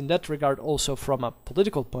autonomous in that regard, also from a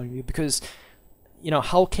political point of view, because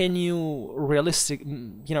how can you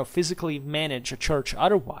physically manage a church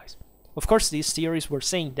otherwise? Of course, these theories were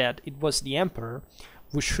saying that it was the emperor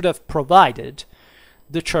who should have provided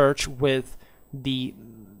the church with the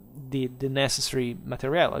necessary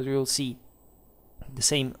material. As we will see, the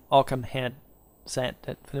same Ockham had said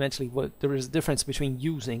that fundamentally there is a difference between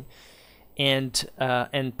using and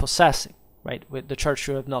possessing, right? The church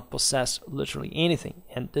should have not possessed literally anything,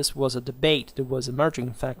 and this was a debate that was emerging,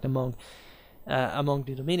 in fact, among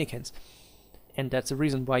the Dominicans. And that's the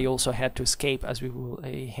reason why he also had to escape, as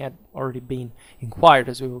he had already been inquired,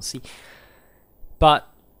 as we will see. But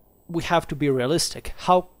we have to be realistic.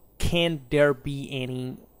 How can there be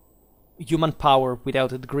any human power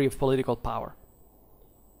without a degree of political power?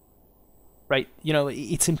 Right?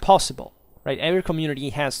 It's impossible. Right? Every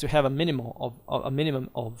community has to have a minimum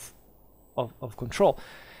of control,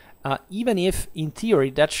 even if in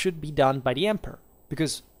theory that should be done by the emperor,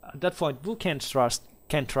 because at that point who can trust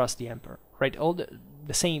the emperor? Right? All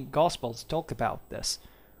the same Gospels talk about this,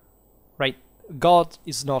 right? God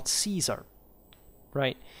is not Caesar,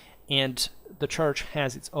 right? And the church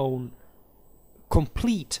has its own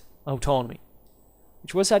complete autonomy,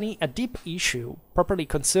 which was a deep issue, properly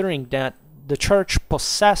considering that the church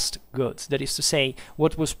possessed goods. That is to say,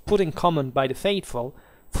 what was put in common by the faithful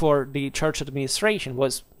for the church administration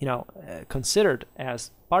was, considered as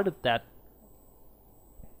part of that,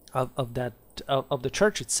 of the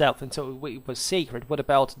church itself, and so it was sacred. What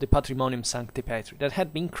about the Patrimonium Sancti Petri that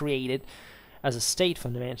had been created as a state,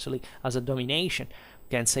 fundamentally as a domination?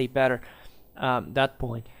 We can say better that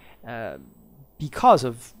point, because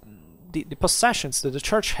of the possessions that the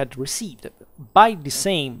church had received by the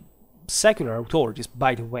same secular authorities,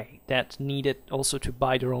 by the way, that needed also to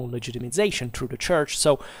buy their own legitimization through the church.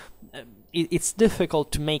 So it's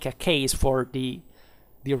difficult to make a case for the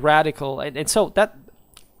radical, and so that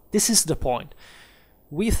this is the point.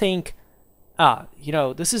 We think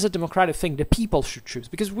this is a democratic thing, the people should choose,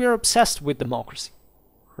 because we're obsessed with democracy,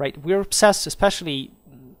 right? We're obsessed, especially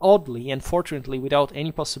oddly and fortunately without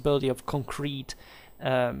any possibility of concrete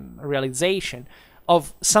realization,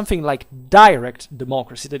 of something like direct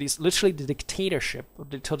democracy, that is literally the dictatorship or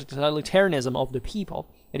the totalitarianism of the people.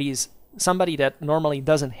 It is somebody that normally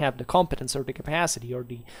doesn't have the competence or the capacity or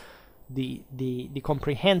the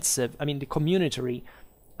comprehensive, the communitary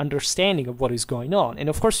understanding of what is going on. And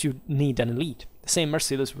of course you need an elite. The same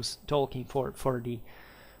Marsilius was talking for the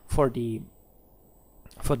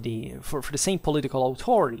same political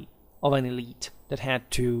authority of an elite that had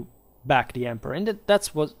to back the emperor. And that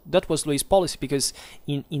was Louis' policy, because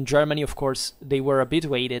in Germany, of course, they were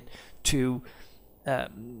habituated to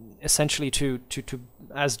essentially to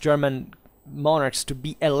as German monarchs to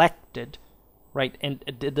be elected, right? And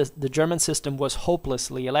the German system was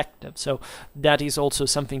hopelessly elective. So that is also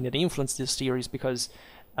something that influenced these theories, because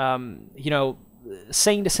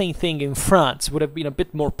saying the same thing in France would have been a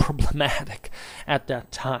bit more problematic at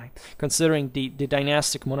that time, considering the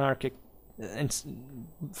dynastic monarchic and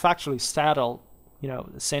factually saddle,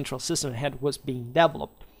 the central system was being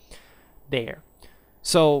developed there.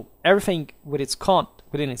 So everything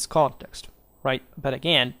within its context, right? But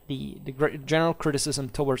again, the general criticism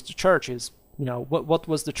towards the church is, what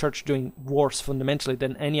was the church doing worse fundamentally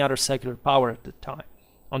than any other secular power at the time?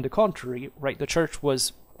 On the contrary, right, the church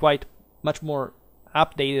was quite much more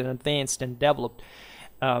updated and advanced and developed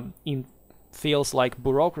in fields like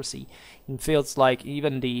bureaucracy, in fields like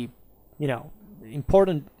even the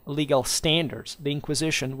important legal standards. The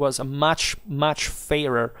Inquisition was a much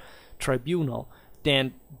fairer tribunal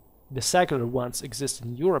than the secular ones exist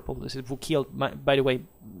in Europe. Who killed, by the way,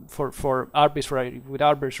 for arbitrary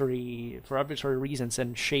reasons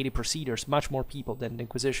and shady procedures, much more people than the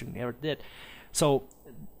Inquisition ever did. So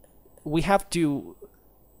we have to,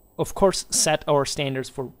 of course, set our standards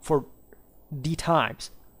for the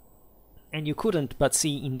times. And you couldn't but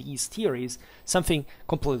see in these theories something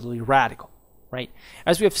completely radical, right?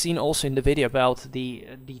 As we have seen also in the video about the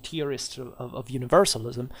theorists of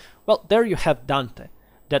universalism, well, there you have Dante,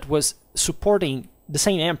 that was supporting the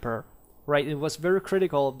same emperor, right? It was very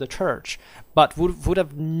critical of the church, but would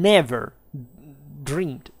have never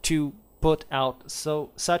dreamed to put out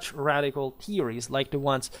such radical theories like the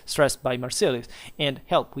ones stressed by Marsilius. And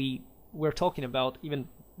help, we're talking about even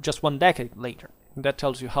just 1 decade later. And that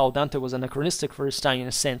tells you how Dante was anachronistic for his time in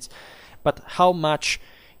a sense, but how much,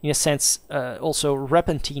 in a sense, also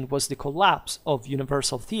repentant was the collapse of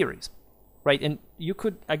universal theories, right? And you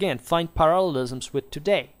could, again, find parallelisms with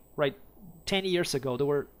today, right? 10 years ago, there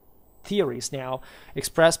were theories now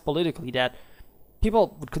expressed politically that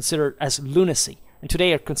people would consider as lunacy, and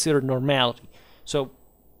today are considered normality. So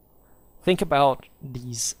think about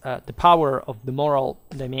these, the power of the moral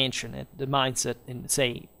dimension and the mindset, and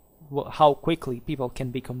say how quickly people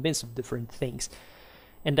can be convinced of different things.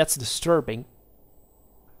 And that's disturbing.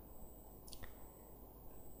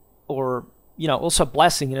 Or, also a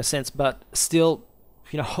blessing in a sense, but still,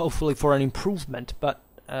 hopefully for an improvement, but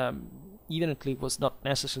evidently was not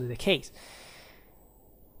necessarily the case.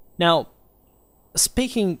 Now,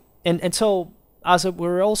 speaking, and so, as we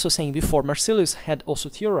were also saying before, Marsilius had also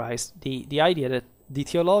theorized the idea that the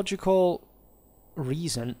theological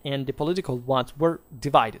reason and the political ones were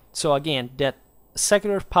divided. So again, that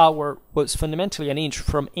secular power was fundamentally an inch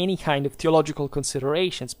from any kind of theological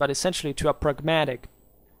considerations, but essentially to a pragmatic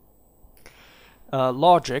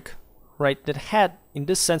logic, right, that had, in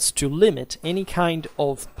this sense, to limit any kind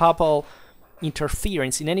of papal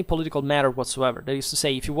interference in any political matter whatsoever. That is to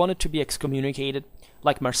say, if you wanted to be excommunicated,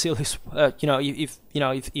 like Marsilius,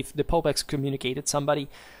 if the Pope excommunicated somebody,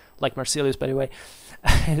 like Marsilius, by the way,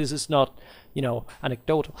 this is not,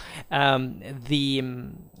 anecdotal. Let's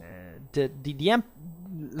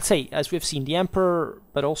say, as we've seen, the emperor,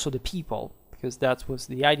 but also the people, because that was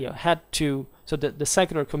the idea, had to. So the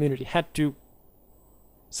secular community had to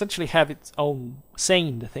essentially have its own say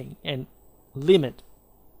in the thing and limit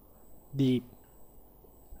the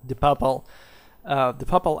papal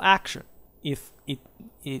action if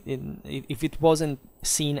it wasn't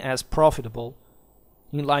seen as profitable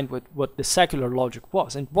in line with what the secular logic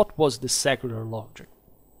was. And what was the secular logic?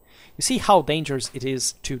 You see how dangerous it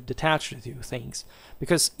is to detach the two things,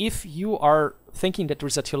 because if you are thinking that there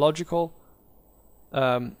is a theological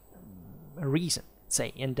reason,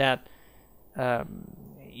 say, and that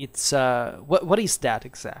it's what is that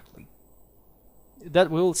exactly? That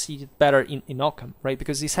we'll see it better in Ockham, right?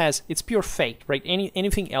 Because it's pure fate, right?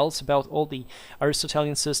 Anything else about all the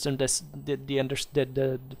Aristotelian system, the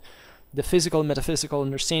physical, metaphysical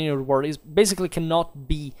understanding of the world is basically cannot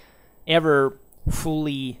be ever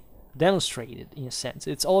fully demonstrated in a sense.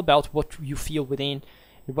 It's all about what you feel within,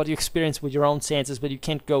 what you experience with your own senses, but you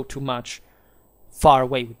can't go too much far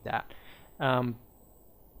away with that.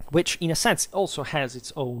 Which in a sense also has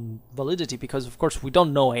its own validity, because of course we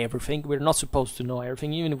don't know everything. We're not supposed to know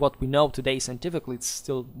everything. Even what we know today scientifically, it's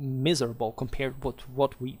still miserable compared with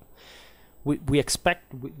what we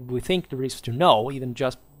expect, we think there is to know, even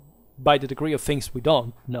just by the degree of things we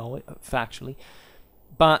don't know factually.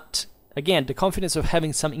 But again, the confidence of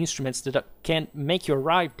having some instruments that can make you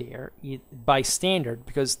arrive there by standard,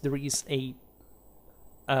 because there is a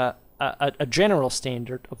general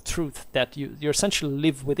standard of truth that you essentially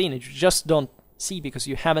live within. You just don't see because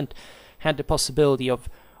you haven't had the possibility of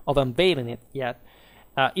unveiling it yet,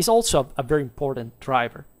 is also a very important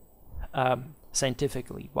driver,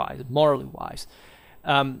 scientifically wise, morally wise.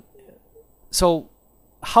 So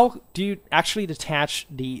how do you actually detach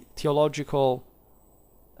the theological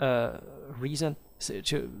reason,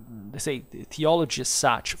 to say theology as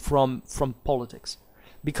such, from politics?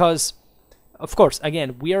 Because of course,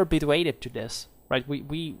 again, we are habituated to this, right?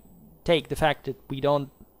 We take the fact that we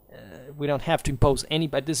don't have to impose any,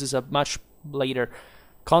 but this is a much later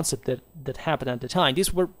concept that happened at the time.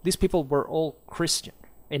 These people were all Christian,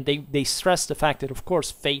 and they stressed the fact that of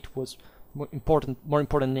course faith was more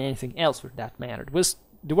important than anything else for that matter.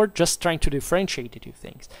 They were just trying to differentiate the two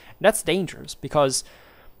things. And that's dangerous, because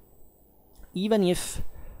even if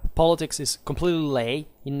politics is completely lay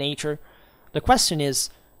in nature, the question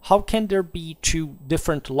is, how can there be two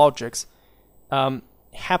different logics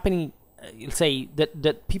happening, say,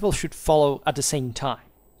 that people should follow at the same time,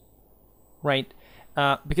 right?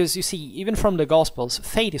 Because you see, even from the Gospels,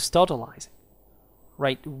 faith is totalizing,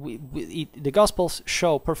 right? The Gospels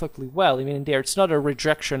show perfectly well, even there, it's not a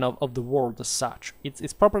rejection of the world as such.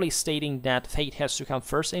 It's properly stating that faith has to come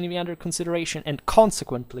first and be under consideration, and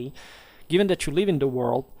consequently, given that you live in the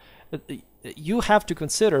world, you have to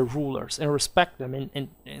consider rulers and respect them, and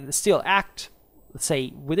still act, let's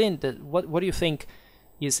say, within the what do you think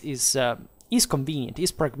is convenient,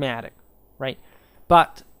 is pragmatic, right?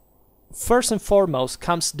 But first and foremost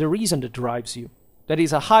comes the reason that drives you. That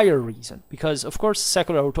is a higher reason, because of course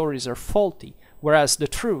secular authorities are faulty, whereas the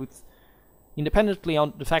truth, independently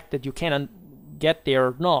on the fact that you can get there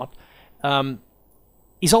or not,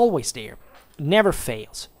 is always there, never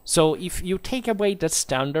fails. So if you take away that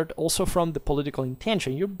standard also from the political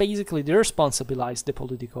intention, you basically deresponsibilize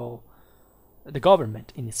the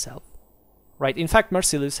government in itself, right? In fact,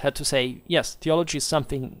 Marsilius had to say, yes, theology is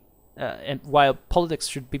something, and while politics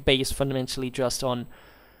should be based fundamentally just on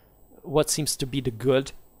what seems to be the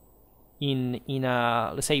good in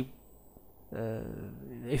let's say,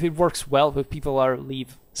 if it works well, if people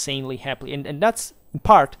live sanely, happily, and that's in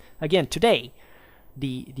part, again, today,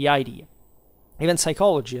 the idea. Even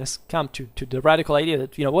psychology has come to the radical idea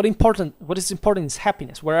that, what is important is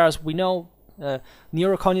happiness, whereas we know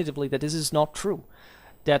neurocognitively that this is not true,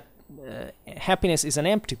 that happiness is an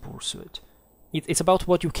empty pursuit. It's about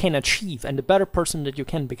what you can achieve and the better person that you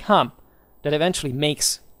can become that eventually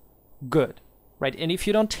makes good, right? And if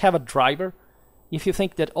you don't have a driver, if you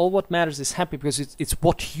think that all what matters is happy because it's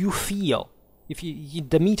what you feel, if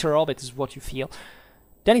the meter of it is what you feel,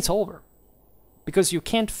 then it's over. Because you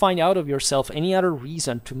can't find out of yourself any other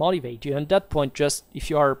reason to motivate you. And at that point, just if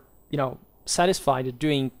you are, satisfied at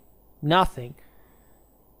doing nothing,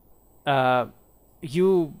 where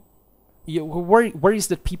is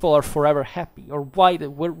that people are forever happy, or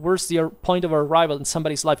where's the point of arrival in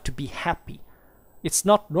somebody's life to be happy? It's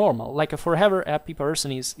not normal. Like a forever happy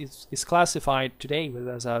person is classified today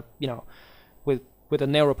as a with a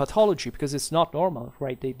neuropathology, because it's not normal,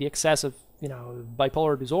 right? The excess of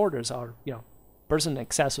bipolar disorders are person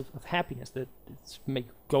excess of happiness that may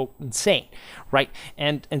go insane, right?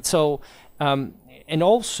 And so and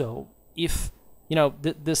also, if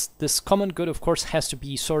this common good, of course, has to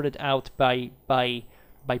be sorted out by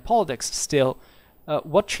politics still,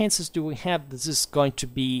 what chances do we have that this is going to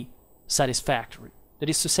be satisfactory? That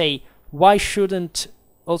is to say, why shouldn't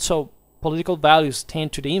also political values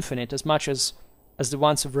tend to the infinite as much as the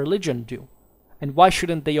ones of religion do? And why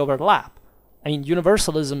shouldn't they overlap? I mean,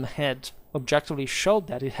 universalism had objectively showed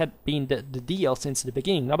that it had been the deal since the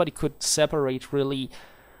beginning. Nobody could separate really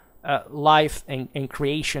life and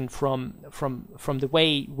creation from the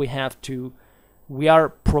way we are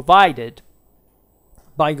provided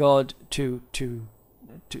by God to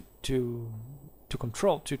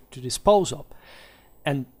control, to dispose of.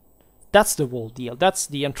 And that's the whole deal. That's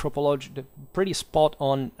the pretty spot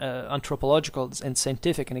on anthropological and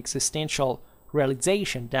scientific and existential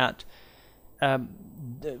realization that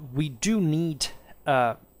we do need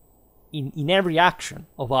in every action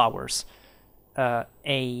of ours an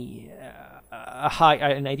idea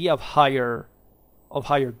of higher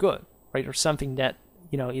good, right, or something that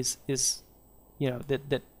is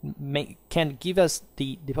that can give us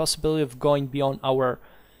the possibility of going to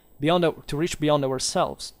reach beyond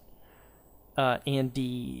ourselves, and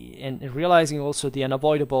realizing also the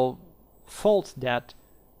unavoidable fault that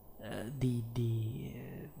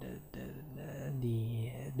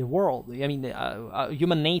the world,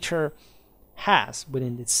 human nature has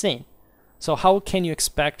within its sin. So how can you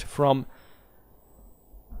expect from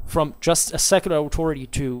just a secular authority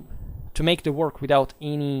to make the work without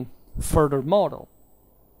any further model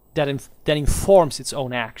that informs its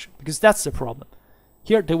own action? Because that's the problem.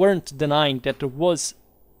 Here they weren't denying that there was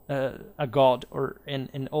a God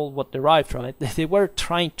and all what derived from it. They were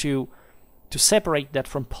trying to separate that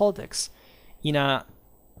from politics,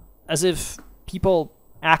 as if people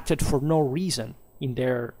acted for no reason in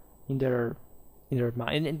their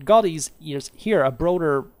mind. And God is here a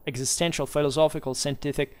broader existential, philosophical,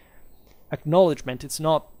 scientific acknowledgement. It's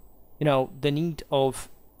not the need of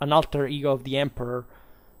an alter ego of the emperor,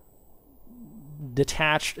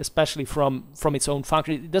 detached especially from its own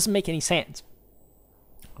function. It doesn't make any sense,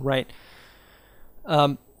 right?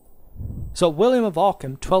 So William of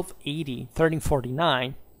Ockham,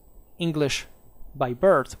 1280-1349, English by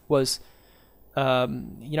birth, was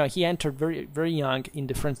he entered very very young in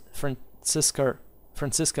the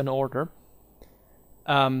Franciscan order,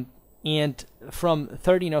 and from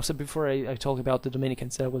 1307, before I talked about the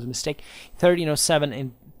Dominicans, that was a mistake,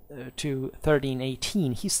 1307 to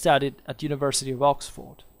 1318, he studied at the University of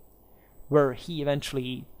Oxford, where he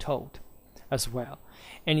eventually taught as well.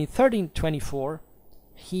 And in 1324,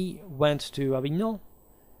 he went to Avignon,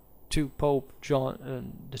 to Pope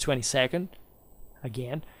John the 22nd,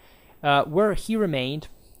 again, where he remained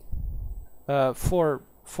for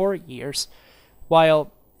 4 years,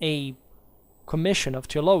 while a commission of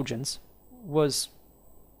theologians was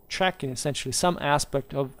checking essentially some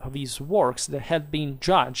aspect of his works that had been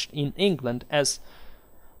judged in England as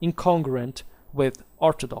incongruent with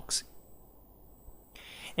orthodoxy.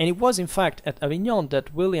 And it was in fact at Avignon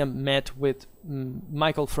that William met with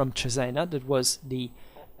Michael from Cesena, that was the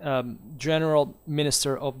general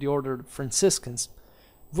minister of the order of Franciscans,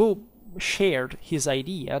 who shared his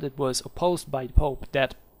idea that was opposed by the Pope,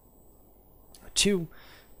 that to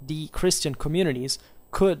the Christian communities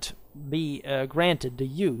could be granted the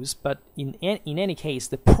use, but in any case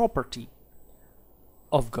the property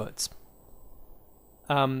of goods.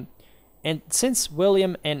 And since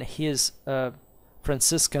William and his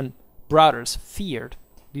Franciscan brothers feared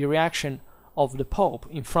the reaction of the Pope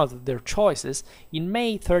in front of their choices, in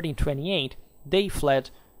May 1328 they fled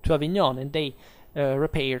to Avignon and they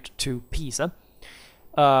repaired to Pisa,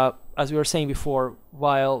 as we were saying before,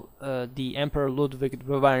 while the Emperor Ludwig the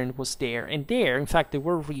Bavarian was there. And there, in fact, they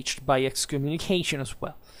were reached by excommunication as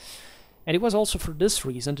well. And it was also for this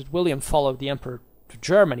reason that William followed the Emperor to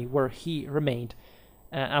Germany, where he remained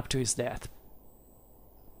up to his death.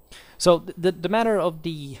 So the matter of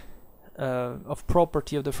the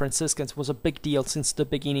property of the Franciscans was a big deal since the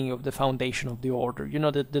beginning of the foundation of the order.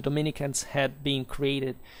 The Dominicans had been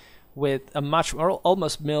created with a much, or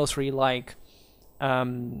almost military-like,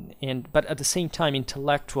 but at the same time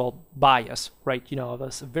intellectual bias, right? Of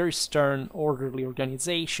a very stern, orderly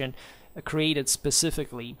organization created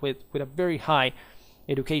specifically with a very high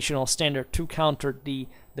educational standard to counter the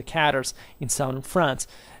cadres in southern France.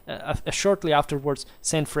 Shortly afterwards,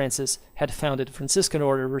 St. Francis had founded the Franciscan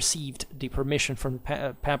order, received the permission from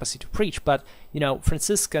the papacy to preach, but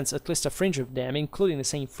Franciscans, at least a fringe of them, including the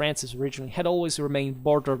St. Francis originally, had always remained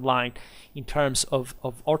borderline in terms of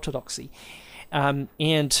orthodoxy. And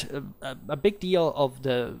a big deal of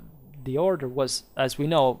the order was, as we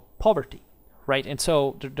know, poverty, right? And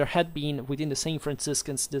so there had been within the St.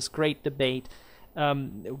 Franciscans this great debate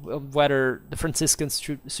whether the Franciscans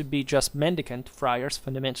should be just mendicant friars,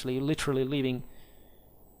 fundamentally, literally living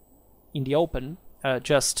in the open,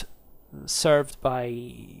 just served by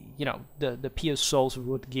the pious souls who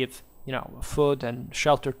would give food and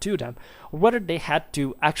shelter to them, or whether they had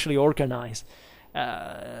to actually organize.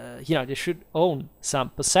 They should own some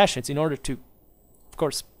possessions in order to, of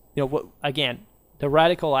course, again, the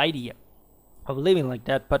radical idea of living like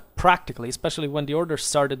that, but practically, especially when the order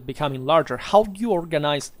started becoming larger, how do you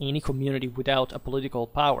organize any community without a political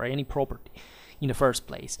power, any property in the first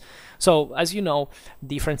place? So, as you know,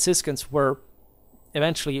 the Franciscans were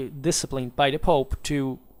eventually disciplined by the Pope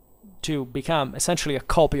to become essentially a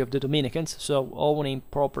copy of the Dominicans, so owning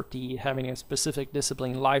property, having a specific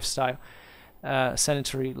discipline, lifestyle,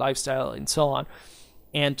 sanitary lifestyle, and so on.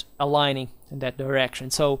 and aligning in that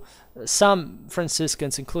direction. So some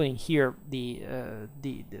Franciscans, including here the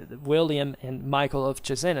William and Michael of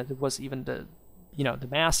Cesena, that was even the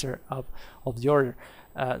master of the order,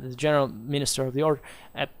 the general minister of the order,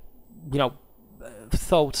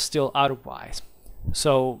 thought still otherwise.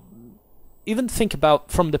 So even think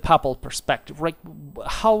about from the papal perspective, right?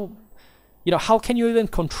 How can you even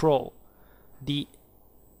control the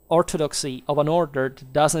orthodoxy of an order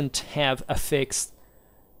that doesn't have a fixed,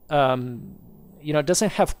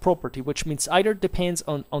 doesn't have property, which means either depends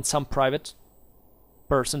on some private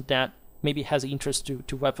person that maybe has interest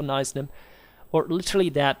to weaponize them, or literally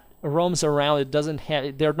that roams around.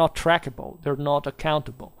 They're not trackable, they're not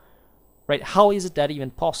accountable, right? How is it that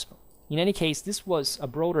even possible? In any case, this was a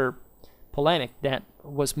broader polemic that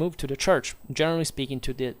was moved to the church, generally speaking,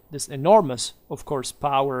 to this enormous, of course,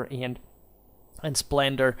 power and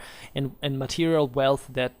splendor and material wealth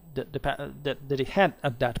that it had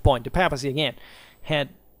at that point. The papacy, again, had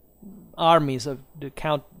armies of the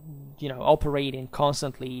count, operating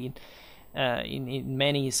constantly in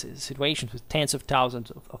many situations with tens of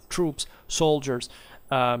thousands of troops, soldiers,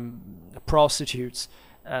 prostitutes.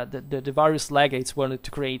 The various legates wanted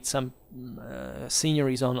to create some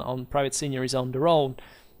signories on private signories on their own,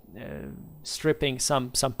 stripping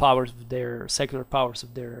some powers of their secular powers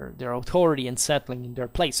of their authority and settling in their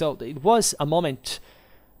place. So it was a moment,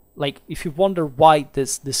 like, if you wonder why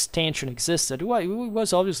this tension existed, well, it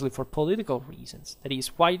was obviously for political reasons. That is,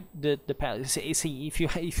 why the see,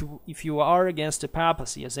 if you are against the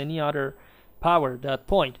papacy as any other power at that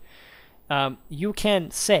point, you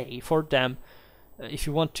can say for them, if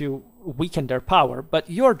you want to weaken their power, but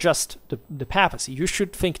you're just the papacy. You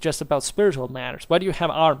should think just about spiritual matters. Why do you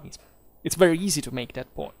have armies? It's very easy to make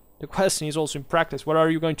that point. The question is also in practice, what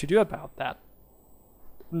are you going to do about that?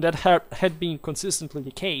 That had been consistently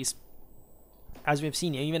the case, as we've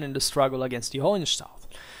seen even in the struggle against the Hohenstaufen,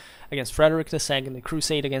 against Frederick II, the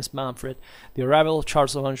crusade against Manfred, the arrival of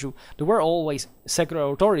Charles of Anjou. There were always secular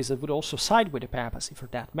authorities that would also side with the papacy for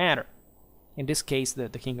that matter. In this case, the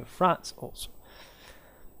King of France also.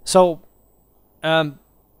 So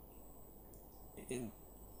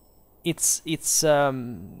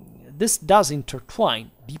this does intertwine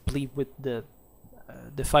deeply with the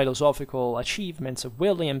philosophical achievements of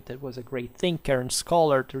William, that was a great thinker and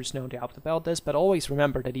scholar. There is no doubt about this, but always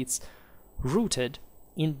remember that it's rooted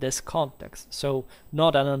in this context, so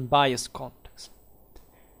not an unbiased context.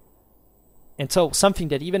 And so something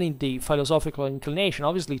that even in the philosophical inclination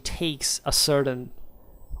obviously takes a certain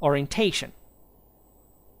orientation.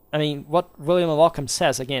 I mean, what William of Ockham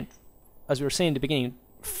says, again, as we were saying in the beginning,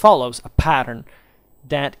 follows a pattern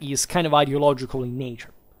that is kind of ideological in nature.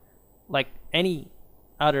 Like any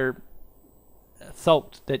other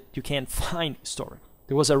thought that you can find historically.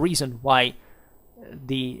 There was a reason why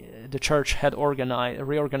the church had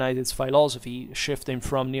reorganized its philosophy, shifting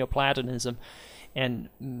from Neoplatonism and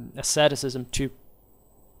asceticism to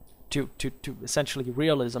essentially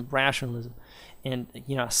realism, rationalism, and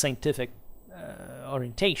scientific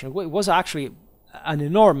orientation. It was actually an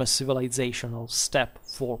enormous civilizational step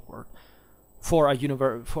forward for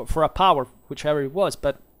a power, whichever it was,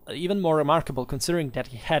 but even more remarkable considering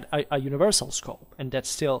that it had a universal scope, and that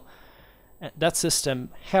system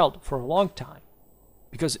held for a long time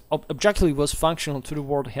because objectively was functional to the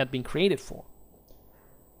world it had been created for.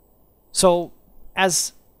 So,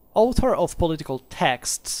 as author of political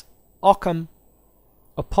texts, Ockham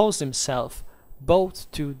opposed himself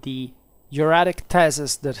both to the heretic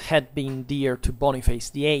theses that had been dear to Boniface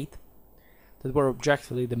VIII, that were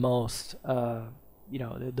objectively the most,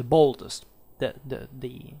 the boldest that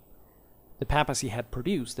the papacy had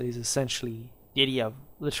produced. That is essentially the idea of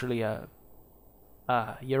literally a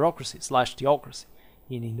hierocracy/theocracy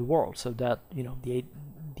in the world, so that the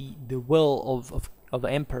will of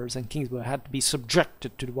emperors and kings would have to be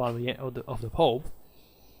subjected to the will of the Pope.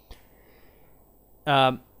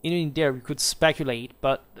 In there we could speculate,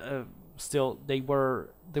 but still they were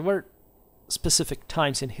specific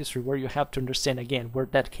times in history where you have to understand again where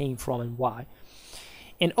that came from and why.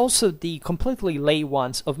 And also the completely lay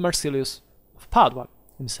ones of Marsilius of Padua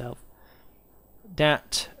himself,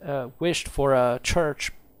 that wished for a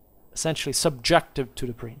church essentially subjective to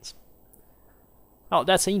the prince. Now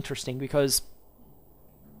that's interesting because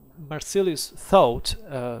Marsilius' thought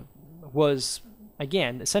was,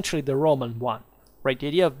 again, essentially the Roman one. Right, the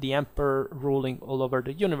idea of the emperor ruling all over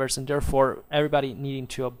the universe and therefore everybody needing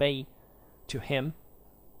to obey to him.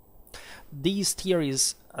 These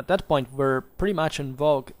theories at that point were pretty much in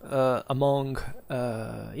vogue among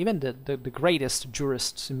even the greatest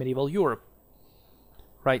jurists in medieval Europe.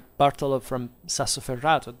 Right, Bartolo from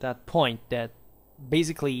Sassoferrato at that point, that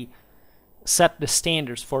basically set the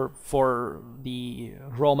standards for the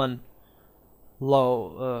Roman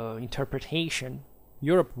law interpretation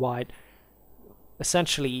Europe-wide,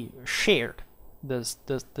 essentially shared this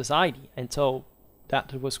idea, and so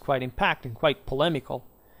that was quite impacting, quite polemical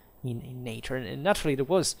in nature, and naturally there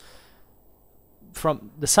was, from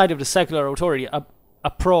the side of the secular authority, a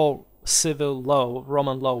pro-civil law,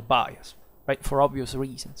 Roman law bias, right, for obvious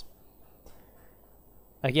reasons.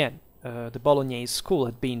 Again, the Bolognese school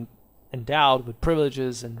had been endowed with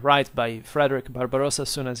privileges and rights by Frederick Barbarossa as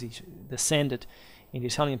soon as he descended in the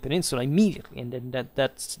Italian peninsula immediately, and then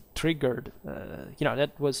that triggered,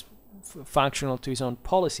 that was functional to his own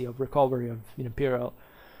policy of recovery of imperial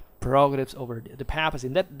prerogatives over the papacy,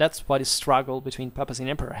 and that's why the struggle between papacy and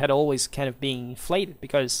emperor had always kind of been inflated,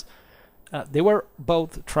 because they were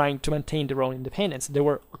both trying to maintain their own independence. They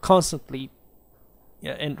were constantly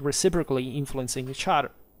and reciprocally influencing each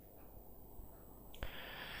other.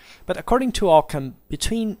 But according to Ockham,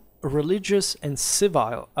 between religious and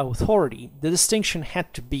civil authority, the distinction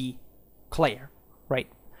had to be clear, right?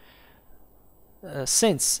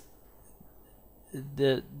 Since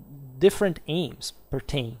the different aims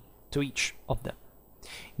pertain to each of them.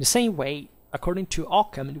 In the same way, according to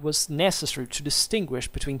Ockham, it was necessary to distinguish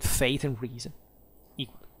between faith and reason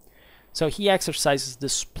equally. So he exercises the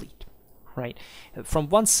split, right? From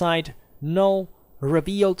one side, no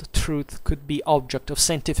revealed truth could be object of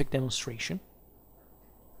scientific demonstration.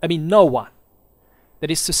 I mean, no one.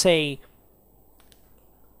 That is to say,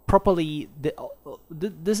 properly,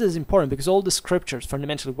 this is important because all the scriptures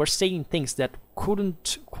fundamentally were saying things that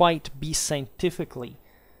couldn't quite be scientifically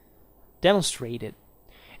demonstrated.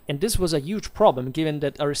 And this was a huge problem, given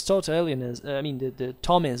that Aristotelianism, the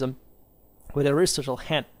Thomism with Aristotle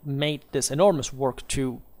had made this enormous work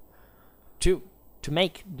to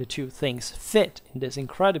make the two things fit in this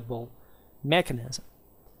incredible mechanism.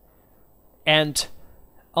 And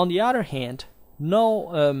on the other hand,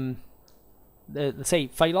 no, let's say,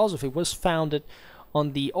 philosophy was founded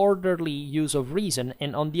on the orderly use of reason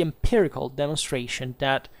and on the empirical demonstration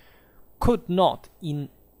that could not in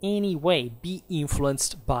any way be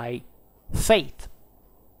influenced by faith,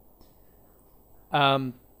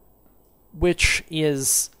 which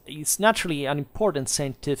is naturally an important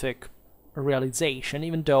scientific realization,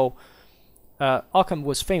 even though Ockham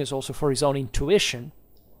was famous also for his own intuition,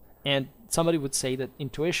 and somebody would say that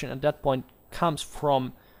intuition at that point comes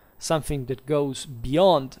from something that goes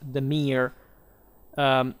beyond the mere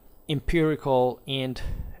empirical and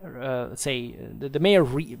let's say the mere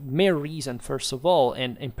reason first of all,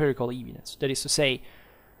 and empirical evidence. That is to say,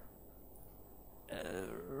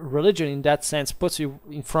 religion in that sense puts you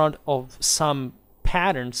in front of some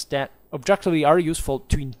patterns that objectively are useful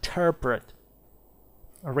to interpret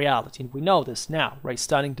a reality, and we know this now, right?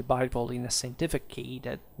 Studying the Bible in a scientific key,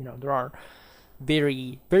 that there are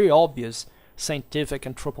very, very obvious scientific,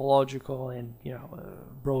 anthropological, and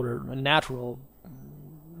broader natural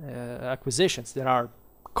acquisitions that are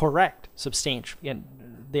correct substantially, and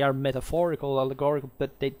they are metaphorical, allegorical,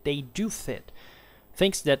 but they do fit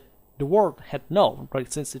things that the world had known,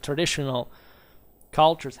 right? Since the traditional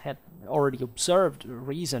cultures had already observed,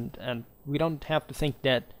 reasoned, and we don't have to think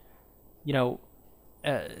that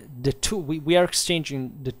the tool, we are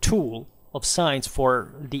exchanging the tool of science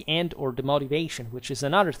for the end or the motivation, which is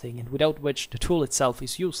another thing, and without which the tool itself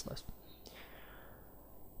is useless,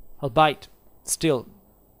 albeit still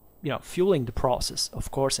fueling the process,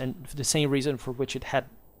 of course, and for the same reason for which it had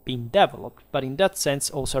been developed. But in that sense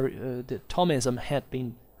also the Thomism had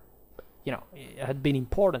been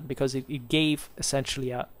important, because it gave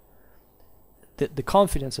essentially the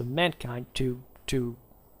confidence of mankind to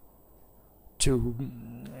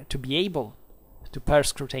be able to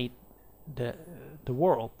perscrutate the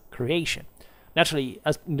world, creation. Naturally,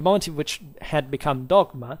 as in the moment in which had become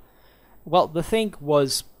dogma, well, the thing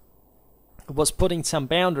was putting some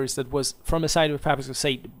boundaries that was from the side of the papacy to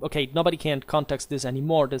say, okay, nobody can context this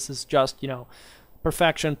anymore. This is just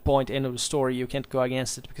perfection, point, end of the story. You can't go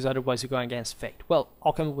against it, because otherwise you're going against fate. Well,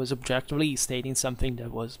 Ockham was objectively stating something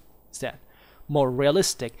that was instead more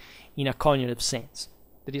realistic in a cognitive sense.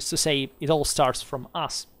 That is to say, it all starts from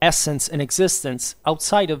us, essence and existence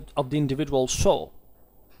outside of the individual soul,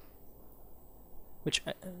 which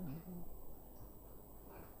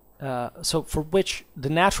so for which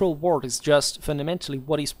the natural world is just fundamentally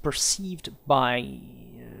what is perceived by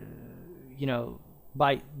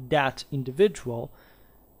by that individual,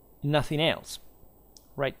 nothing else,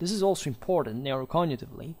 right? This is also important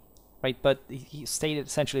neurocognitively, right? But he stated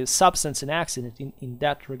essentially the substance and accident in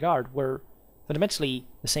that regard were fundamentally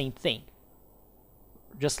the same thing,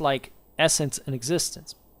 just like essence and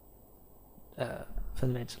existence.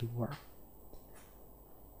 fundamentally were.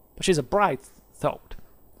 Which is a bright thought.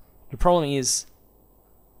 The problem is,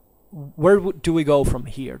 where do we go from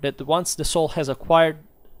here? That once the soul has acquired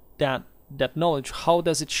that knowledge, how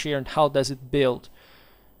does it share and how does it build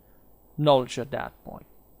knowledge at that point?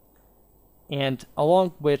 And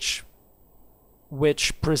along which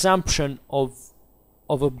presumption of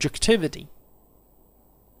objectivity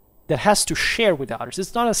that has to share with others.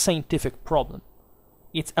 It's not a scientific problem.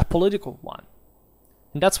 It's a political one.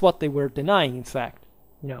 And that's what they were denying, in fact.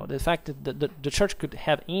 You know, the fact that the church could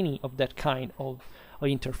have any of that kind of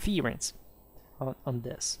interference on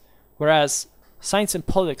this. Whereas science and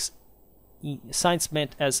politics, science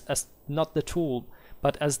meant as not the tool,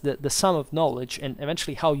 but as the sum of knowledge, and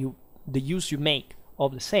eventually how the use you make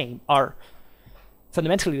of the same are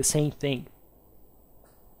fundamentally the same thing.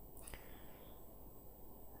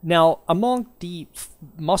 Now, among the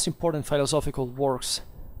most important philosophical works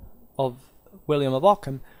of William of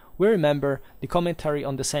Ockham, we remember the commentary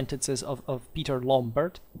on the sentences of Peter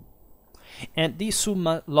Lombard and the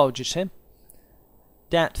Summa Logicae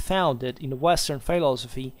that founded in Western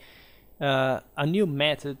philosophy a new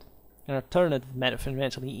method, an alternative method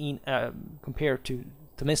fundamentally compared to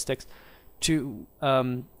Thomistics, to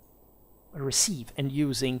receive and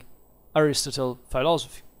using Aristotle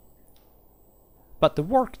philosophy. But the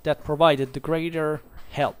work that provided the greater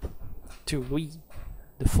help to Louis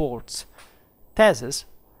IV's thesis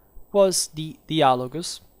was the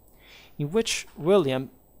Dialogus, in which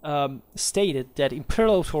William stated that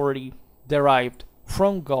imperial authority derived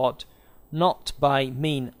from God not by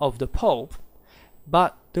mean of the Pope,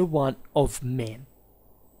 but the one of men.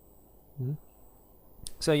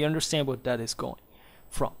 So you understand what that is going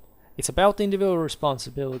from. It's about individual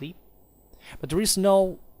responsibility, but there is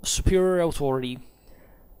no superior authority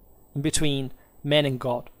in between man and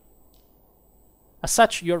God. As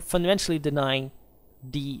such, you're fundamentally denying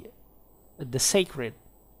the sacred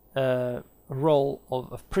role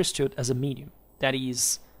of priesthood as a medium that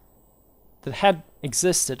had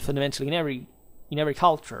existed fundamentally in every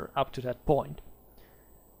culture up to that point.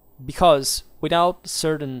 Because without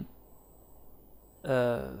certain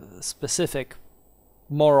specific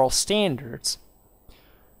moral standards,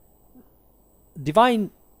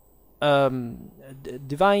 divine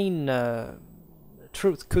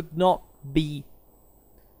truth could not be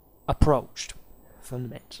approached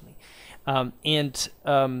fundamentally, and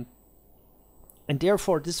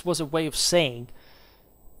therefore this was a way of saying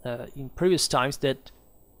in previous times that,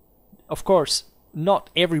 of course, not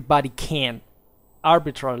everybody can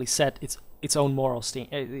arbitrarily set its own moral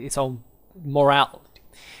its own morality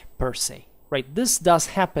per se, right? This does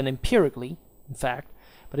happen empirically, in fact,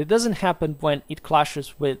 but it doesn't happen when it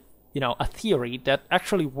clashes with, a theory that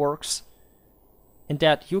actually works and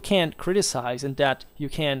that you can criticize and that you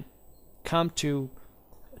can come to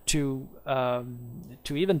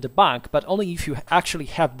even debunk, but only if you actually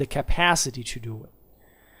have the capacity to do it.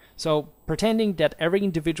 So pretending that every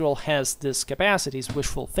individual has this capacity is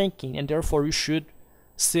wishful thinking, and therefore you should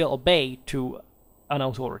still obey to an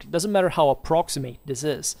authority. It doesn't matter how approximate this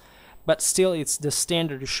is, but still it's the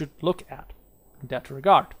standard you should look at in that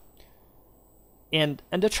regard. And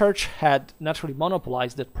the church had naturally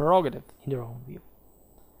monopolized that prerogative in their own view.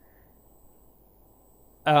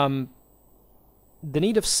 The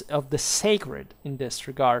need of the sacred in this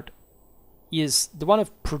regard is the one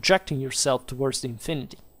of projecting yourself towards the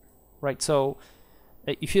infinity, right? So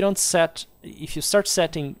if you start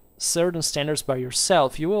setting certain standards by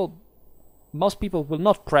yourself, most people will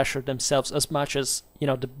not pressure themselves as much as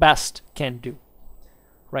the best can do,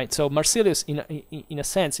 right? So Marsilius, in a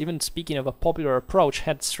sense, even speaking of a popular approach,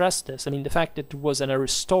 had stressed this. I mean, the fact that there was an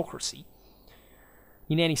aristocracy,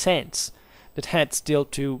 in any sense, that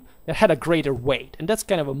had a greater weight, and that's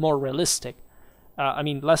kind of a more realistic,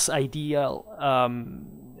 less ideal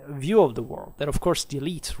view of the world. That of course the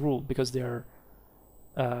elites rule because they are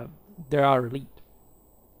elite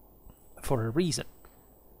for a reason.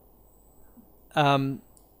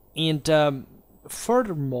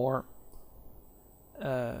 Furthermore,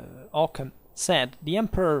 Ockham said the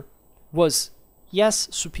emperor was, yes,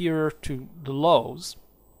 superior to the laws,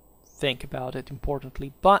 think about it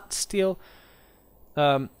importantly, but still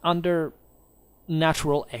under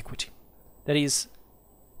natural equity. That is,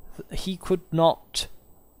 he could not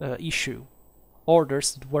issue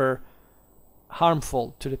orders that were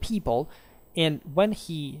harmful to the people, and when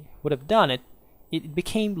he would have done it, it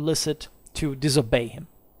became licit to disobey him,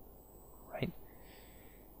 right?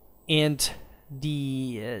 And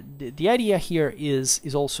the idea here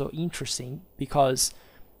is also interesting because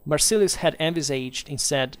Marsilius had envisaged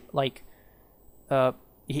instead, like,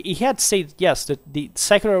 he had said, yes, that the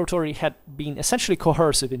secular authority had been essentially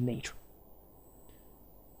coercive in nature.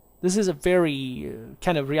 This is a very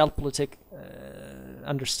kind of realpolitik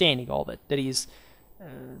understanding of it. That is,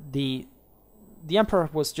 the emperor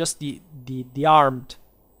was just the armed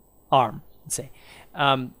arm, let's say,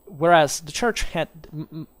 whereas the church had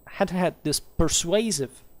this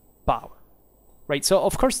persuasive power, right? So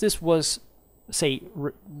of course this was, say,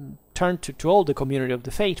 turned to all the community of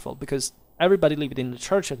the faithful, because everybody lived in the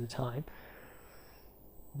church at the time.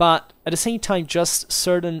 But at the same time, just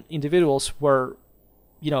certain individuals were,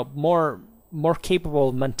 more capable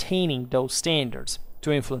of maintaining those standards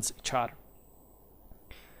to influence each other.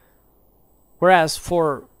 Whereas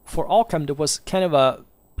for Ockham, there was kind of a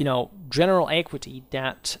general equity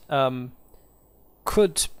that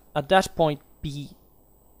could at that point be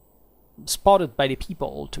spotted by the people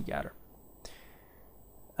altogether.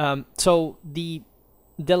 So the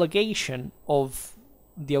delegation of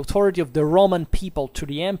the authority of the Roman people to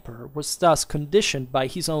the emperor was thus conditioned by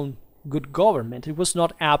his own good government. It was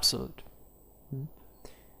not absolute,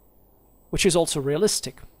 which is also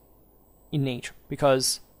realistic in nature,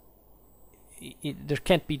 because there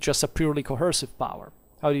can't be just a purely coercive power.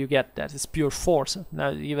 How do you get that? It's pure force.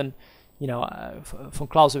 Now, even von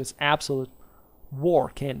Clausewitz's absolute war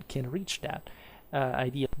can reach that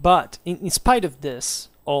idea. But in spite of this,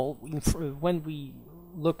 when we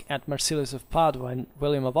look at Marsilius of Padua and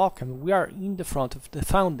William of Ockham, we are in the front of the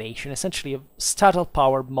foundation, essentially, of statal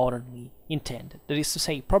power modernly intended. That is to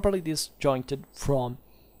say, properly disjointed from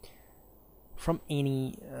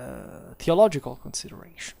any theological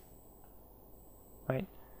consideration, right?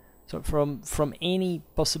 So from any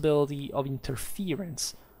possibility of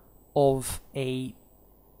interference of a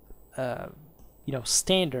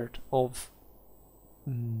standard of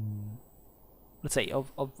let's say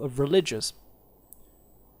of religious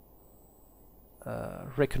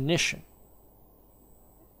recognition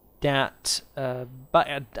that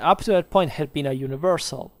but up to that point had been a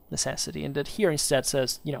universal necessity, and that here instead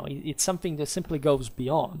says it's something that simply goes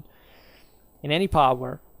beyond in any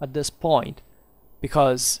power at this point,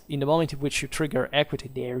 because in the moment in which you trigger equity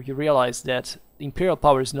there, you realize that the imperial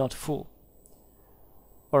power is not full.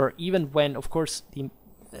 Or even when, of course, in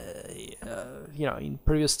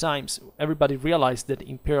previous times, everybody realized that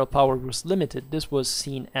imperial power was limited. This was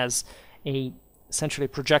seen as essentially a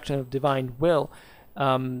projection of divine will,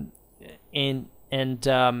 and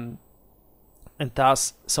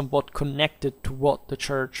thus somewhat connected to what the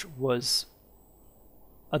church was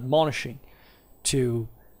admonishing to,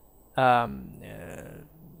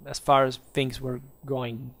 as far as things were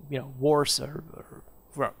going, worse, or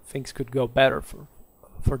things could go better for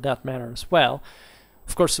that matter as well.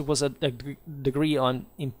 Of course, it was a degree on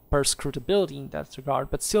imperscrutability in that regard,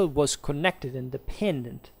 but still was connected and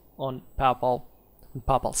dependent on papal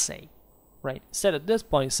say, right? Instead, at this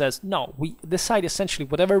point, it says, no, we decide essentially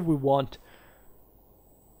whatever we want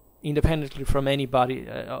independently from anybody,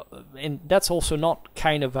 and that's also not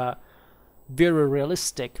kind of a very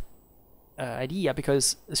realistic idea,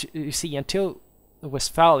 because you see, until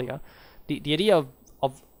Westphalia, the idea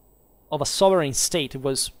of a sovereign state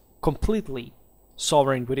was completely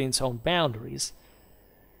sovereign within its own boundaries,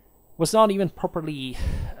 was not even properly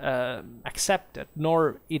accepted,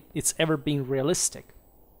 nor it's ever been realistic,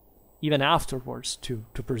 even afterwards, to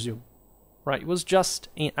presume. Right? It was just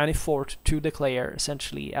an effort to declare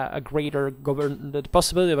essentially the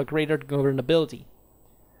possibility of a greater governability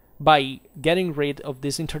by getting rid of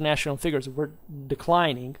these international figures that were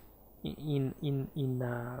declining in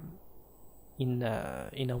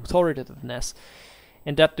authoritativeness,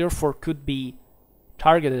 and that therefore could be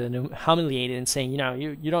targeted and humiliated and saying,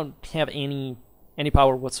 you don't have any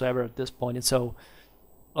power whatsoever at this point, and so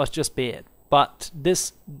let's just be it. But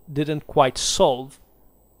this didn't quite solve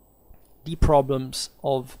the problems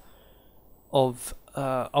of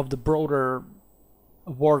the broader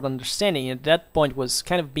world understanding. At that point was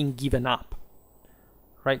kind of being given up,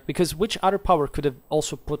 right? Because which other power could have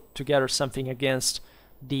also put together something against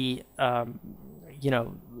the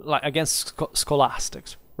against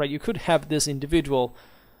scholastics, right? You could have these individual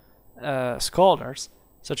scholars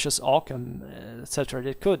such as Ockham, etc.,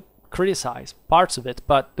 that could criticize parts of it,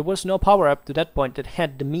 but there was no power up to that point that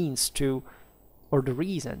had the means to, or the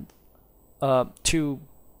reason to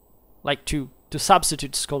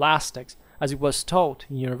substitute scholastics as it was taught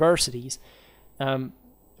in universities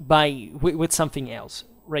with something else,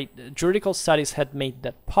 right? Juridical studies had made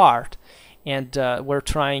that part, and were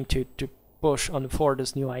trying to push on forward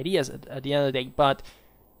these new ideas at the end of the day. But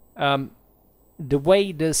the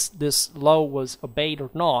way this law was obeyed or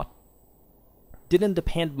not didn't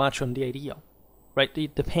depend much on the ideal, right?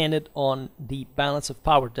 It depended on the balance of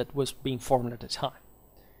power that was being formed at the time.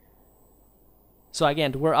 So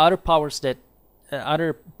again, there were other powers that,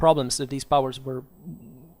 other problems that these powers were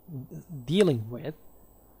dealing with,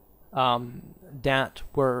 that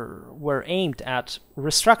were aimed at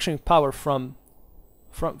restructuring power from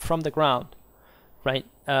the ground, right?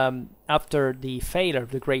 After the failure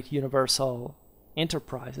of the great universal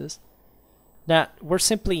enterprises, that were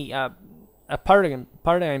simply a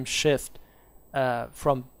paradigm shift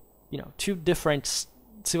from two different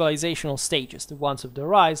civilizational stages: the ones of the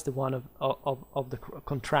rise, the one of the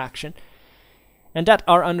contraction, and that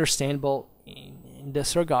are understandable in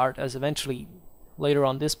this regard, as eventually later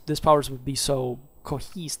on these powers would be so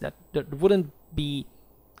cohesed that there wouldn't be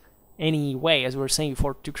any way, as we were saying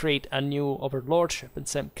before, to create a new overlordship and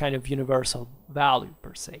some kind of universal value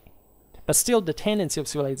per se. But still, the tendency of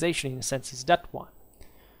civilization, in a sense, is that one.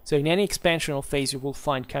 So in any expansional phase, you will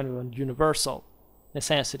find kind of a universal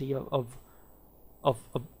necessity of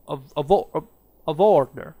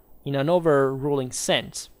order in an overruling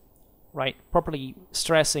sense, right? Properly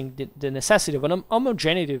stressing the necessity of an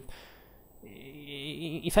homogeneity,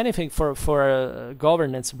 if anything, for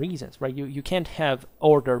governance reasons, right? You can't have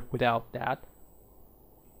order without that.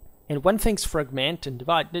 And when things fragment and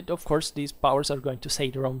divide, of course, these powers are going to say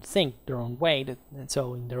their own thing, their own way, and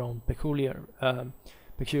so in their own peculiar,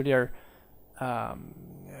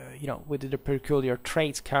 with their peculiar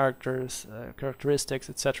traits, characteristics,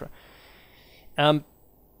 etc. In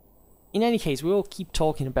any case, we will keep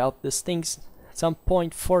talking about these things at some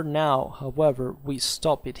point. For now, however, we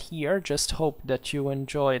stop it here. Just hope that you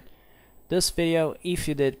enjoyed this video. If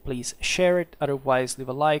you did, please share it. Otherwise, leave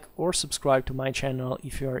a like or subscribe to my channel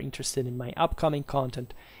if you are interested in my upcoming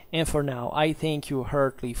content. And for now, I thank you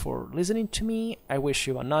heartily for listening to me. I wish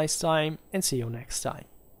you a nice time and see you next time.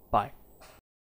 Bye.